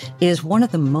towards is one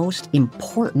of the most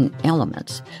important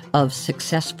elements of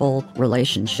successful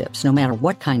relationships, no matter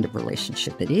what kind of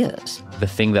relationship it is. The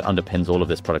thing that underpins all of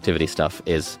this productivity stuff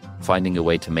is finding a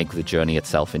way to make the journey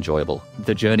itself enjoyable.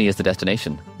 The journey is the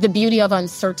destination. The beauty of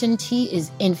uncertainty is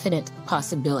infinite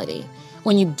possibility.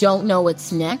 When you don't know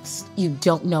what's next, you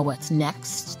don't know what's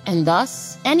next. And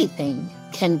thus, anything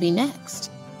can be next.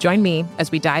 Join me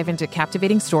as we dive into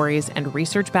captivating stories and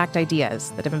research-backed ideas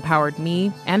that have empowered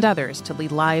me and others to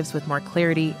lead lives with more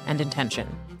clarity and intention.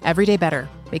 Everyday Better,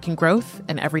 making growth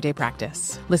an everyday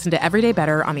practice. Listen to Everyday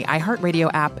Better on the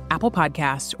iHeartRadio app, Apple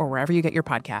Podcasts, or wherever you get your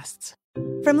podcasts.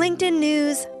 From LinkedIn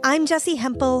News, I'm Jessie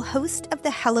Hempel, host of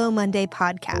the Hello Monday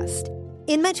podcast.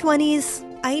 In my 20s,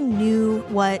 I knew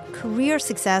what career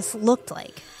success looked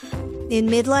like. In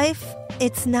midlife,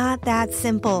 it's not that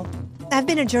simple. I've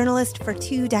been a journalist for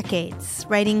 2 decades,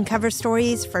 writing cover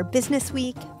stories for Business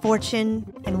Week,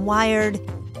 Fortune, and Wired.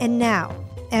 And now,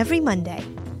 every Monday,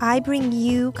 I bring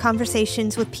you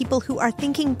conversations with people who are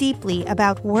thinking deeply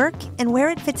about work and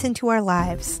where it fits into our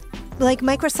lives. Like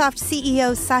Microsoft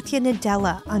CEO Satya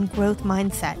Nadella on growth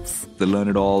mindsets. The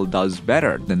learn-it-all does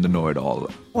better than the know-it-all.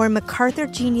 Or MacArthur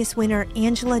Genius winner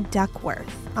Angela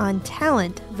Duckworth on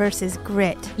talent versus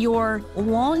grit. Your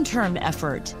long-term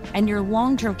effort and your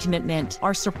long-term commitment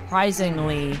are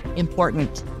surprisingly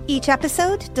important. Each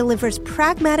episode delivers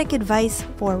pragmatic advice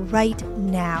for right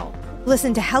now.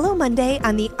 Listen to Hello Monday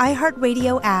on the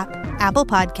iHeartRadio app, Apple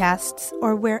Podcasts,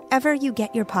 or wherever you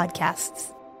get your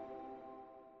podcasts.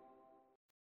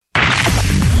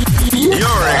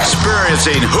 You're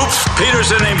experiencing Hoops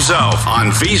Peterson himself on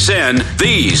VSiN,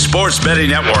 the Sports Betting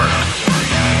Network.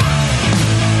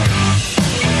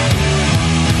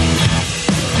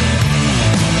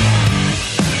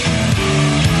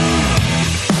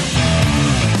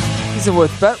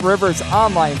 With BetRivers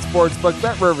Online Sportsbook.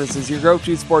 BetRivers is your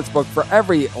go-to sportsbook for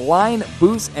every line,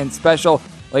 boost, and special.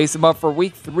 Lace them up for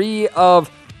Week 3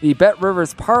 of the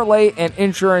BetRivers Parlay and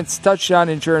Insurance Touchdown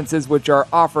Insurances, which are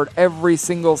offered every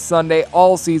single Sunday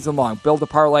all season long. Build a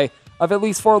parlay of at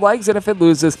least 4 legs, and if it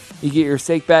loses, you get your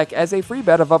stake back as a free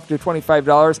bet of up to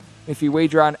 $25. If you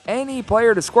wager on any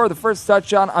player to score the first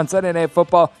touchdown on Sunday Night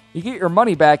Football, you get your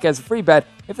money back as a free bet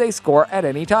if they score at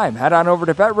any time. Head on over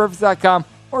to BetRivers.com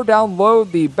or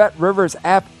download the BetRivers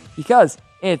app because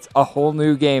it's a whole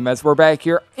new game. As we're back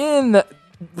here in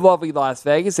lovely Las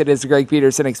Vegas, it is the Greg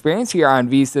Peterson Experience here on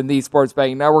VSiN, the Sports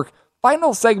Betting Network.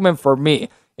 Final segment for me.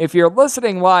 If you're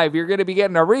listening live, you're going to be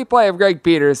getting a replay of Greg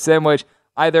Peterson, which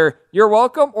either you're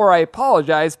welcome or I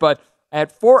apologize, but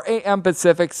at 4 a.m.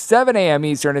 Pacific, 7 a.m.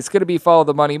 Eastern, it's going to be Follow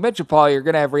the Money. Mitch and Paul, you're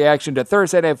going to have reaction to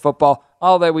Thursday Night Football,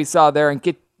 all that we saw there, and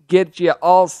get you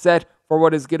all set for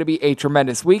what is going to be a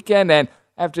tremendous weekend. And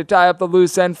I have to tie up the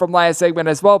loose end from last segment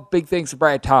as well. Big thanks to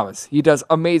Brad Thomas. He does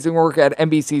amazing work at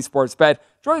NBC Sports Bet.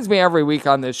 Joins me every week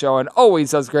on this show and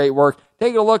always does great work.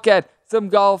 Taking a look at some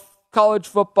golf, college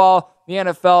football, the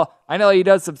NFL. I know he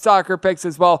does some soccer picks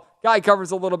as well. Guy covers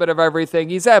a little bit of everything.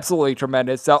 He's absolutely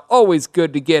tremendous. So always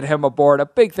good to get him aboard. A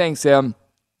big thanks to him.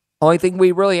 Only thing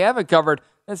we really haven't covered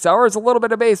this hour is a little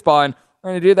bit of baseball. And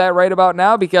we're going to do that right about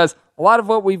now because a lot of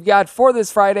what we've got for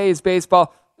this Friday is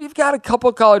baseball. We've got a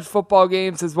couple college football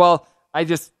games as well.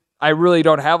 I really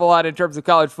don't have a lot in terms of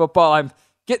college football. I'm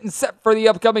getting set for the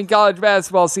upcoming college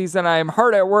basketball season. I am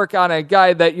hard at work on a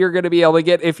guide that you're going to be able to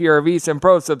get if you're a VSiN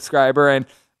Pro subscriber. And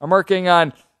I'm working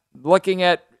on looking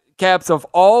at caps of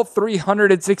all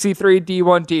 363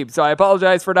 D1 teams. So I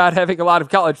apologize for not having a lot of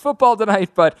college football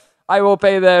tonight, but I will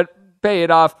pay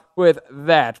it off with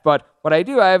that. But what I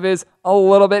do have is a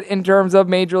little bit in terms of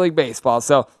Major League Baseball.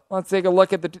 So let's take a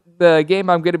look at the game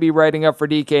I'm going to be writing up for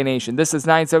DK Nation. This is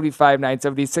 975,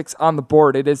 976 on the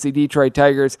board. It is the Detroit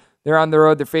Tigers. They're on the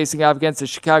road. They're facing off against the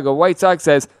Chicago White Sox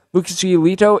as Lucas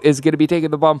Giolito is going to be taking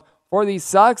the bump for the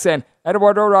Sox, and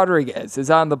Eduardo Rodriguez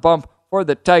is on the bump for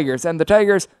the Tigers. And the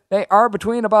Tigers, they are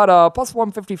between about a plus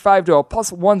 155 to a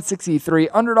plus 163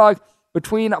 underdog.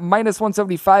 Between minus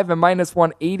 175 and minus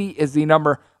 180 is the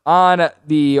number on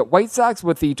the White Sox,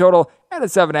 with the total at a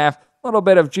 7.5. a little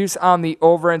bit of juice on the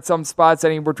over in some spots,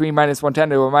 anywhere between minus 110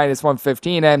 to a minus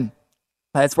 115, and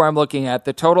that's where I'm looking at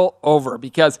the total over,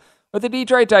 because with the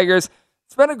Detroit Tigers,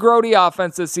 it's been a grody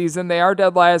offense this season. They are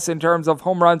dead last in terms of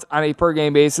home runs on a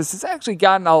per-game basis. It's actually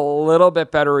gotten a little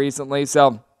bit better recently,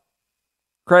 so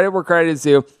credit where credit is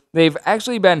due. They've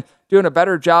actually been doing a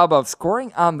better job of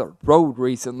scoring on the road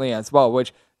recently as well,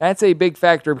 which that's a big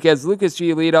factor because Lucas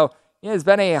Giolito has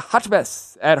been a hot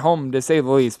mess at home, to say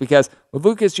the least, because with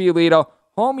Lucas Giolito,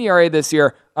 home ERA this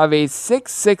year of a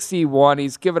 6.61.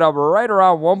 He's given up right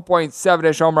around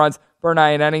 1.7-ish home runs per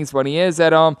 9 innings when he is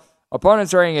at home.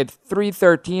 Opponents are hitting at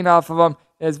 3.13 off of him.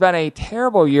 It has been a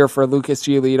terrible year for Lucas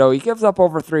Giolito. He gives up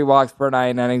over 3 walks per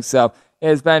 9 innings, so it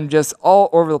has been just all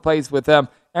over the place with him.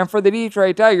 And for the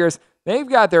Detroit Tigers, they've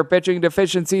got their pitching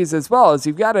deficiencies as well, as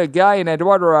you've got a guy in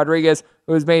Eduardo Rodriguez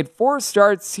who has made 4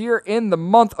 starts here in the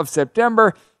month of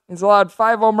September. He's allowed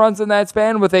 5 home runs in that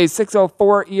span with a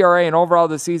 6.04 ERA, and overall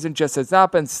the season just has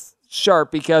not been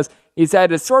sharp because he's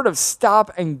had to sort of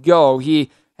stop and go. He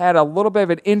had a little bit of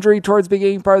an injury towards the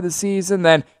beginning part of the season,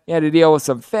 then he had to deal with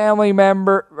some family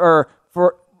member or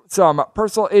for some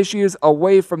personal issues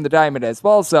away from the diamond as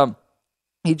well. So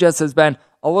he just has been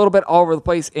a little bit all over the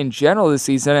place in general this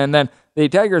season. And then the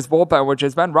Tigers bullpen, which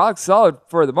has been rock solid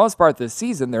for the most part this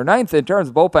season, they're 9th in terms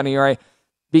of bullpen ERA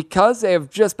because they have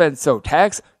just been so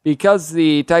taxed, because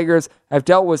the Tigers have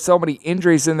dealt with so many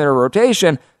injuries in their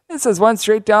rotation. This has went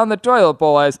straight down the toilet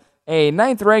bowl as a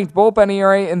 9th-ranked bullpen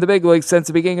ERA in the big leagues since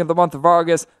the beginning of the month of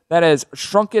August. That has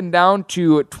shrunken down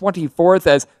to 24th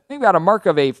as they've got a mark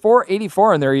of a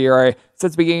 4.84 in their ERA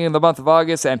since the beginning of the month of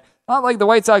August. And not like the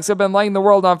White Sox have been lighting the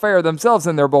world on fire themselves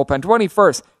in their bullpen.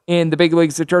 21st in the big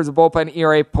leagues in terms of bullpen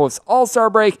ERA post-All-Star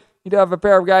break. You do have a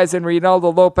pair of guys in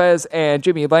Reynaldo Lopez and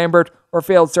Jimmy Lambert, or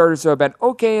failed starters who have been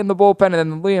okay in the bullpen, and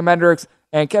then Liam Hendricks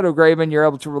and Kettle Graven, you're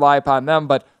able to rely upon them.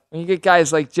 But when you get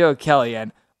guys like Joe Kelly,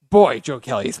 and boy, Joe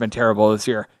Kelly's been terrible this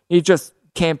year. You just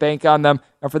can't bank on them.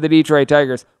 And for the Detroit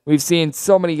Tigers, we've seen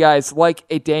so many guys like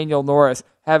a Daniel Norris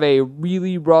have a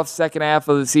really rough second half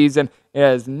of the season. It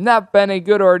has not been a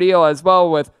good ordeal as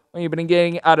well with when you've been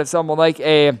getting out of someone like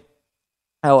a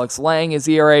Alex Lang. His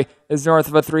ERA is north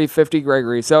of a 3.50.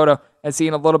 Gregory Soto has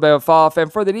seen a little bit of fall off.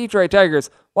 And for the Detroit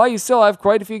Tigers, while you still have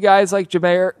quite a few guys like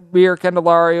Jameer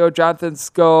Candelario, Jonathan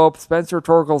Scope, Spencer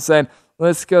Torkelson,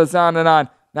 list goes on and on,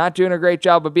 not doing a great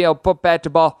job of being able to put bat to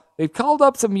ball. They've called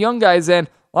up some young guys in.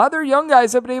 A lot of their young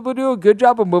guys have been able to do a good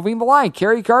job of moving the line.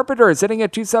 Kerry Carpenter is hitting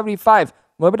at 275.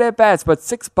 Limited at-bats, but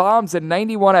 6 bombs and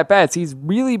 91 at-bats. He's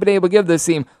really been able to give this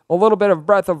team a little bit of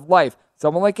breath of life.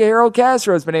 Someone like Harold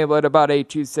Castro has been able to hit about a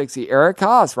 260. Eric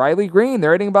Haas, Riley Green,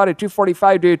 they're hitting about a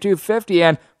 245 to a 250.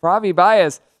 And for Javi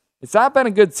Baez, it's not been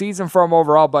a good season for him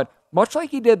overall, but much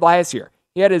like he did last year,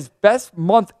 he had his best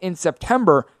month in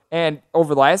September, and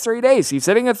over the last 3 days, he's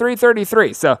sitting at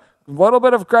 333. So a little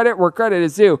bit of credit where credit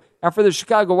is due. And for the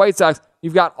Chicago White Sox,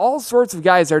 you've got all sorts of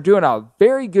guys that are doing a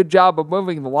very good job of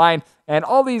moving the line. And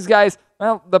all these guys,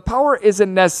 well, the power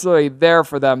isn't necessarily there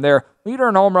for them. Their leader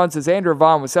in home runs is Andrew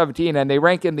Vaughn with 17, and they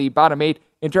rank in the bottom 8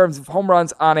 in terms of home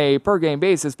runs on a per-game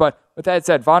basis. But with that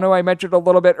said, Vaughn, who I mentioned a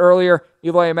little bit earlier,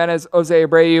 Eloy Jimenez, Jose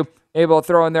Abreu, able to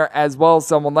throw in there as well.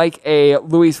 Someone like a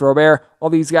Luis Robert. All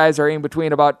these guys are in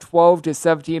between about 12 to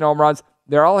 17 home runs.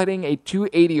 They're all hitting a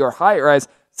 280 or higher, as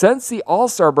since the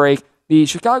All-Star break, the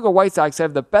Chicago White Sox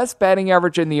have the best batting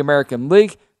average in the American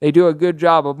League. They do a good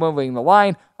job of moving the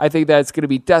line. I think that's going to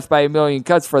be death by a million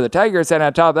cuts for the Tigers. And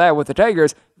on top of that, with the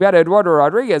Tigers, you've got Eduardo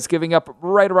Rodriguez giving up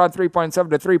right around 3.7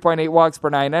 to 3.8 walks per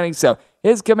 9 innings. So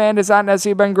his command has not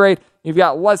necessarily been great. You've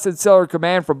got less than stellar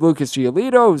command from Lucas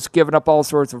Giolito, who's given up all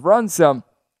sorts of runs. So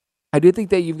I do think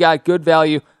that you've got good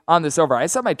value on this over. I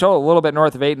set my total a little bit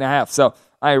north of 8.5. So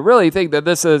I really think that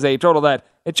this is a total that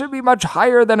it should be much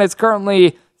higher than it's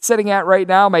currently sitting at right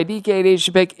now. My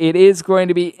DK pick, it is going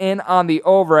to be in on the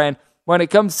over. And when it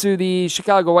comes to the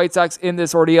Chicago White Sox in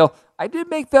this ordeal, I did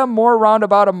make them more around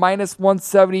about a minus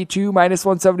 172, minus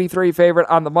 173 favorite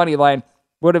on the money line.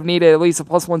 Would have needed at least a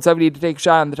plus 170 to take a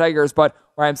shot on the Tigers, but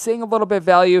where I'm seeing a little bit of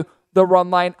value, the run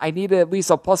line, I needed at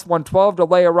least a plus 112 to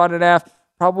lay a run and a half,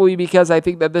 probably because I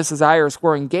think that this is a higher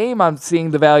scoring game. I'm seeing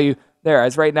the value there,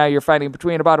 as right now you're finding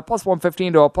between about a plus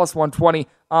 115 to a plus 120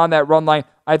 on that run line.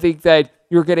 I think that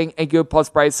you're getting a good plus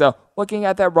price. So looking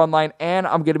at that run line, and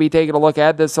I'm going to be taking a look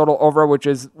at this total over, which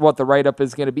is what the write-up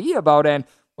is going to be about. And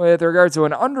with regards to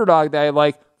an underdog that I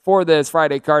like for this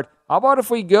Friday card, how about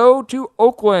if we go to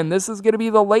Oakland? This is going to be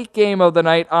the late game of the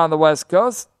night on the West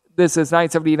Coast. This is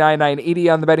 979, 980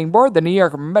 on the betting board. The New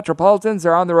York Metropolitans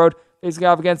are on the road facing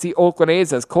off against the Oakland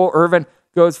A's as Cole Irvin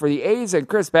goes for the A's and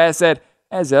Chris Bassett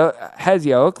has a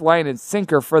hook, line, and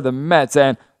sinker for the Mets.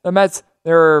 And the Mets,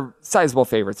 they're sizable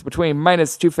favorites between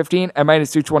minus 215 and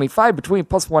minus 225, between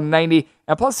plus 190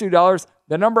 and plus $2.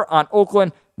 The number on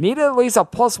Oakland needed at least a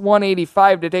plus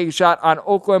 185 to take a shot on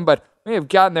Oakland, but we have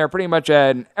gotten there pretty much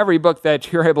in every book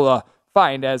that you're able to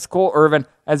find, as Cole Irvin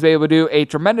has been able to do a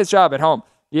tremendous job at home.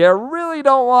 You really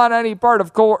don't want any part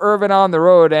of Cole Irvin on the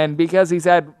road, and because he's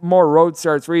had more road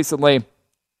starts recently,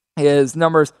 his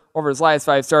numbers over his last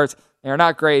 5 starts are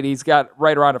not great. He's got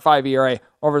right around a 5 ERA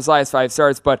over his last 5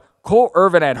 starts, but Cole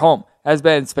Irvin at home has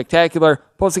been spectacular,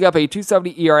 posting up a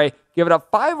 2.70 ERA, giving up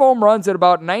 5 home runs in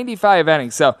about 95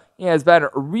 innings, so he has been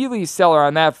really stellar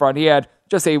on that front. He had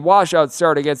just a washout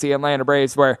start against the Atlanta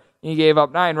Braves where he gave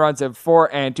up 9 runs in 4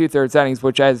 2/3 innings,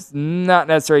 which is not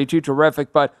necessarily too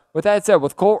terrific. But with that said,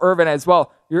 with Cole Irvin as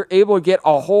well, you're able to get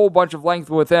a whole bunch of length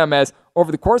with him, as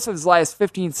over the course of his last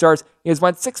 15 starts, he has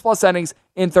went 6+ innings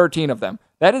in 13 of them.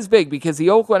 That is big because the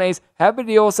Oakland A's have been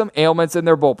dealing with some ailments in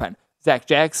their bullpen. Zach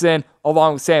Jackson,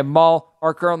 along with Sam Mull,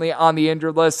 are currently on the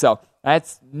injured list, so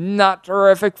that's not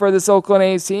terrific for this Oakland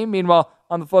A's team. Meanwhile,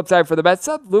 on the flip side for the Mets,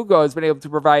 Seth Lugo has been able to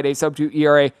provide a sub-2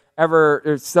 ERA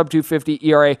sub-250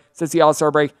 ERA since the All-Star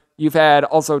break. You've had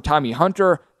also Tommy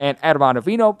Hunter and Adam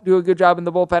Ottavino do a good job in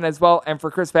the bullpen as well. And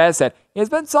for Chris Bassitt, he has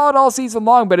been solid all season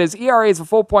long, but his ERA is a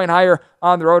full point higher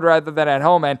on the road rather than at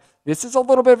home. And this is a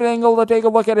little bit of an angle to take a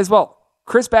look at as well.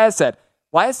 Chris Bassitt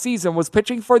last season was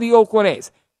pitching for the Oakland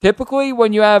A's. Typically,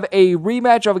 when you have a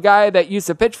rematch of a guy that used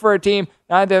to pitch for a team,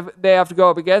 now they have to go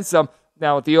up against them.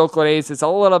 Now with the Oakland A's, it's a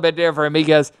little bit different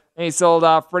because they sold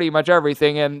off pretty much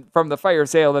everything, and from the fire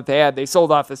sale that they had, they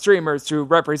sold off the streamers to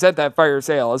represent that fire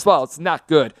sale as well. It's not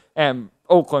good, and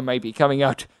Oakland might be coming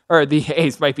out, or the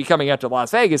A's might be coming out to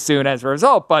Las Vegas soon as a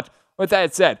result. But with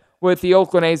that said, with the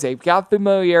Oakland A's, they've got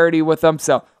familiarity with them,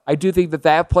 so I do think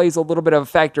that plays a little bit of a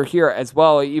factor here as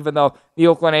well, even though the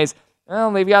Oakland A's,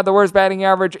 well, they've got the worst batting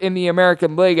average in the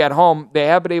American League at home. They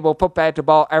have been able to put bat to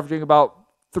ball, averaging about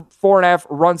 4.5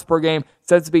 runs per game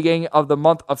since the beginning of the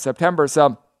month of September.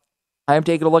 So I am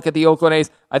taking a look at the Oakland A's.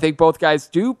 I think both guys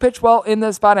do pitch well in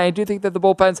this spot, and I do think that the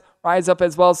bullpens rise up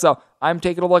as well. So I'm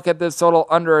taking a look at this total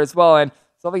under as well. And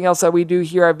something else that we do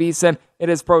here at VSiN, it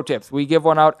is pro tips. We give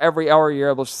one out every hour.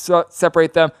 You're able to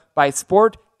separate them by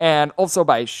sport and also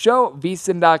by show.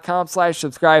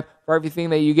 VSiN.com/subscribe for everything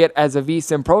that you get as a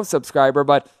VSiN Pro subscriber.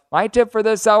 But my tip for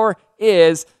this hour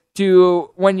is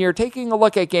when you're taking a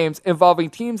look at games involving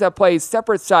teams that play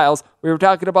separate styles, we were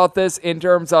talking about this in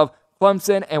terms of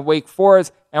Clemson and Wake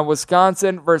Forest and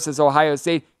Wisconsin versus Ohio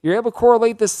State. You're able to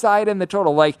correlate the side and the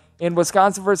total. Like in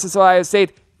Wisconsin versus Ohio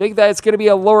State, think that it's going to be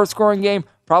a lower scoring game.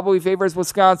 Probably favors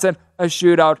Wisconsin. A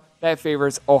shootout that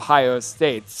favors Ohio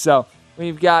State. So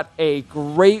we've got a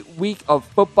great week of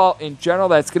football in general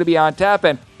that's going to be on tap.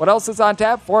 And what else is on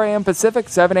tap? 4 a.m. Pacific,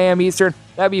 7 a.m. Eastern.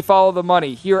 That'd be Follow the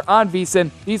Money here on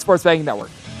VSiN, the Sports Betting Network.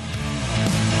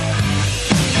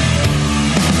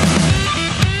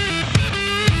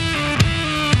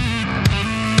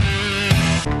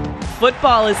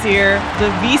 Football is here. The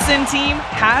VSiN team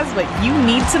has what you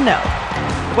need to know.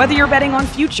 Whether you're betting on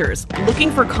futures,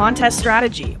 looking for contest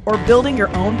strategy, or building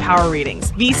your own power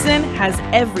ratings, VSiN has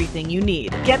everything you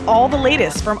need. Get all the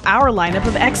latest from our lineup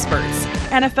of experts.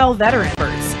 NFL veteran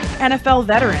experts, NFL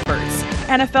veteran experts,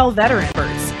 NFL veteran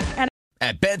experts.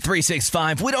 At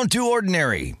Bet365, we don't do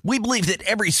ordinary. We believe that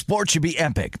every sport should be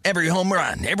epic. Every home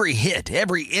run, every hit,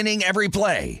 every inning, every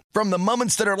play. From the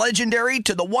moments that are legendary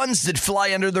to the ones that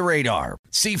fly under the radar.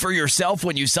 See for yourself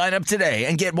when you sign up today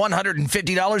and get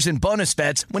 $150 in bonus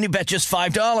bets when you bet just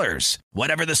 $5.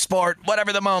 Whatever the sport,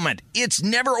 whatever the moment, it's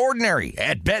never ordinary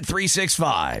at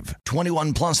Bet365.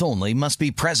 21 plus only. Must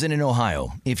be present in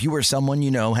Ohio. If you or someone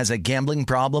you know has a gambling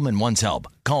problem and wants help,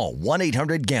 call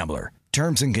 1-800-GAMBLER.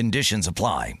 Terms and conditions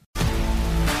apply.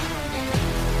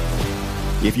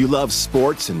 If you love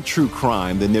sports and true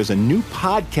crime, then there's a new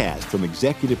podcast from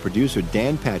executive producer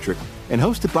Dan Patrick and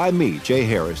hosted by me, Jay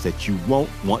Harris, that you won't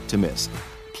want to miss.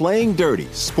 Playing Dirty: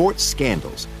 Sports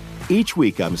Scandals. Each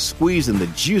week, I'm squeezing the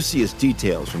juiciest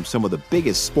details from some of the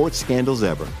biggest sports scandals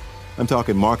ever. I'm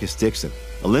talking Marcus Dixon,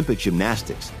 Olympic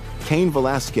gymnastics, Cain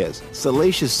Velasquez,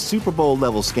 salacious Super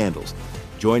Bowl-level scandals.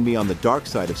 Join me on the dark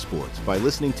side of sports by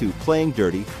listening to Playing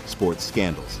Dirty: Sports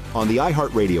Scandals on the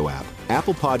iHeartRadio app,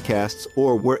 Apple Podcasts,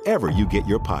 or wherever you get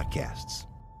your podcasts.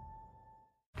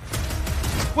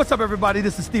 What's up, everybody?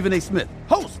 This is Stephen A. Smith,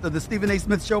 host of the Stephen A.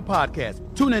 Smith Show podcast.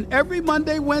 Tune in every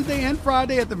Monday, Wednesday, and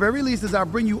Friday at the very least as I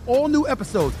bring you all new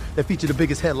episodes that feature the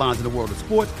biggest headlines in the world of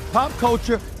sports, pop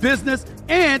culture, business,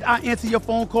 and I answer your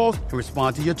phone calls and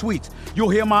respond to your tweets. You'll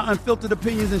hear my unfiltered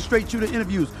opinions and straight-shooter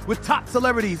interviews with top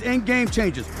celebrities and game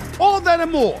changers. All that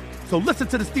and more. So listen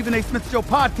to the Stephen A. Smith Show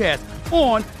podcast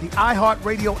on the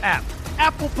iHeartRadio app,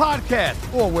 Apple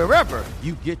Podcasts, or wherever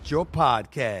you get your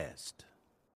podcast.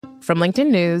 From LinkedIn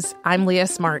News, I'm Leah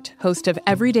Smart, host of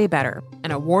Everyday Better,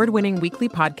 an award-winning weekly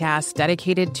podcast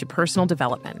dedicated to personal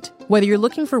development. Whether you're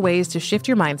looking for ways to shift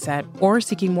your mindset or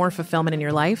seeking more fulfillment in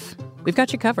your life, we've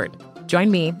got you covered. Join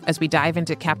me as we dive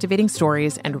into captivating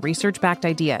stories and research-backed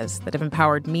ideas that have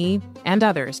empowered me and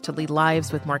others to lead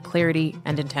lives with more clarity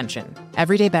and intention.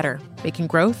 Everyday Better, making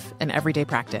growth an everyday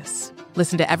practice.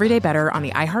 Listen to Everyday Better on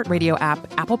the iHeartRadio app,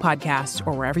 Apple Podcasts,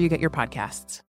 or wherever you get your podcasts.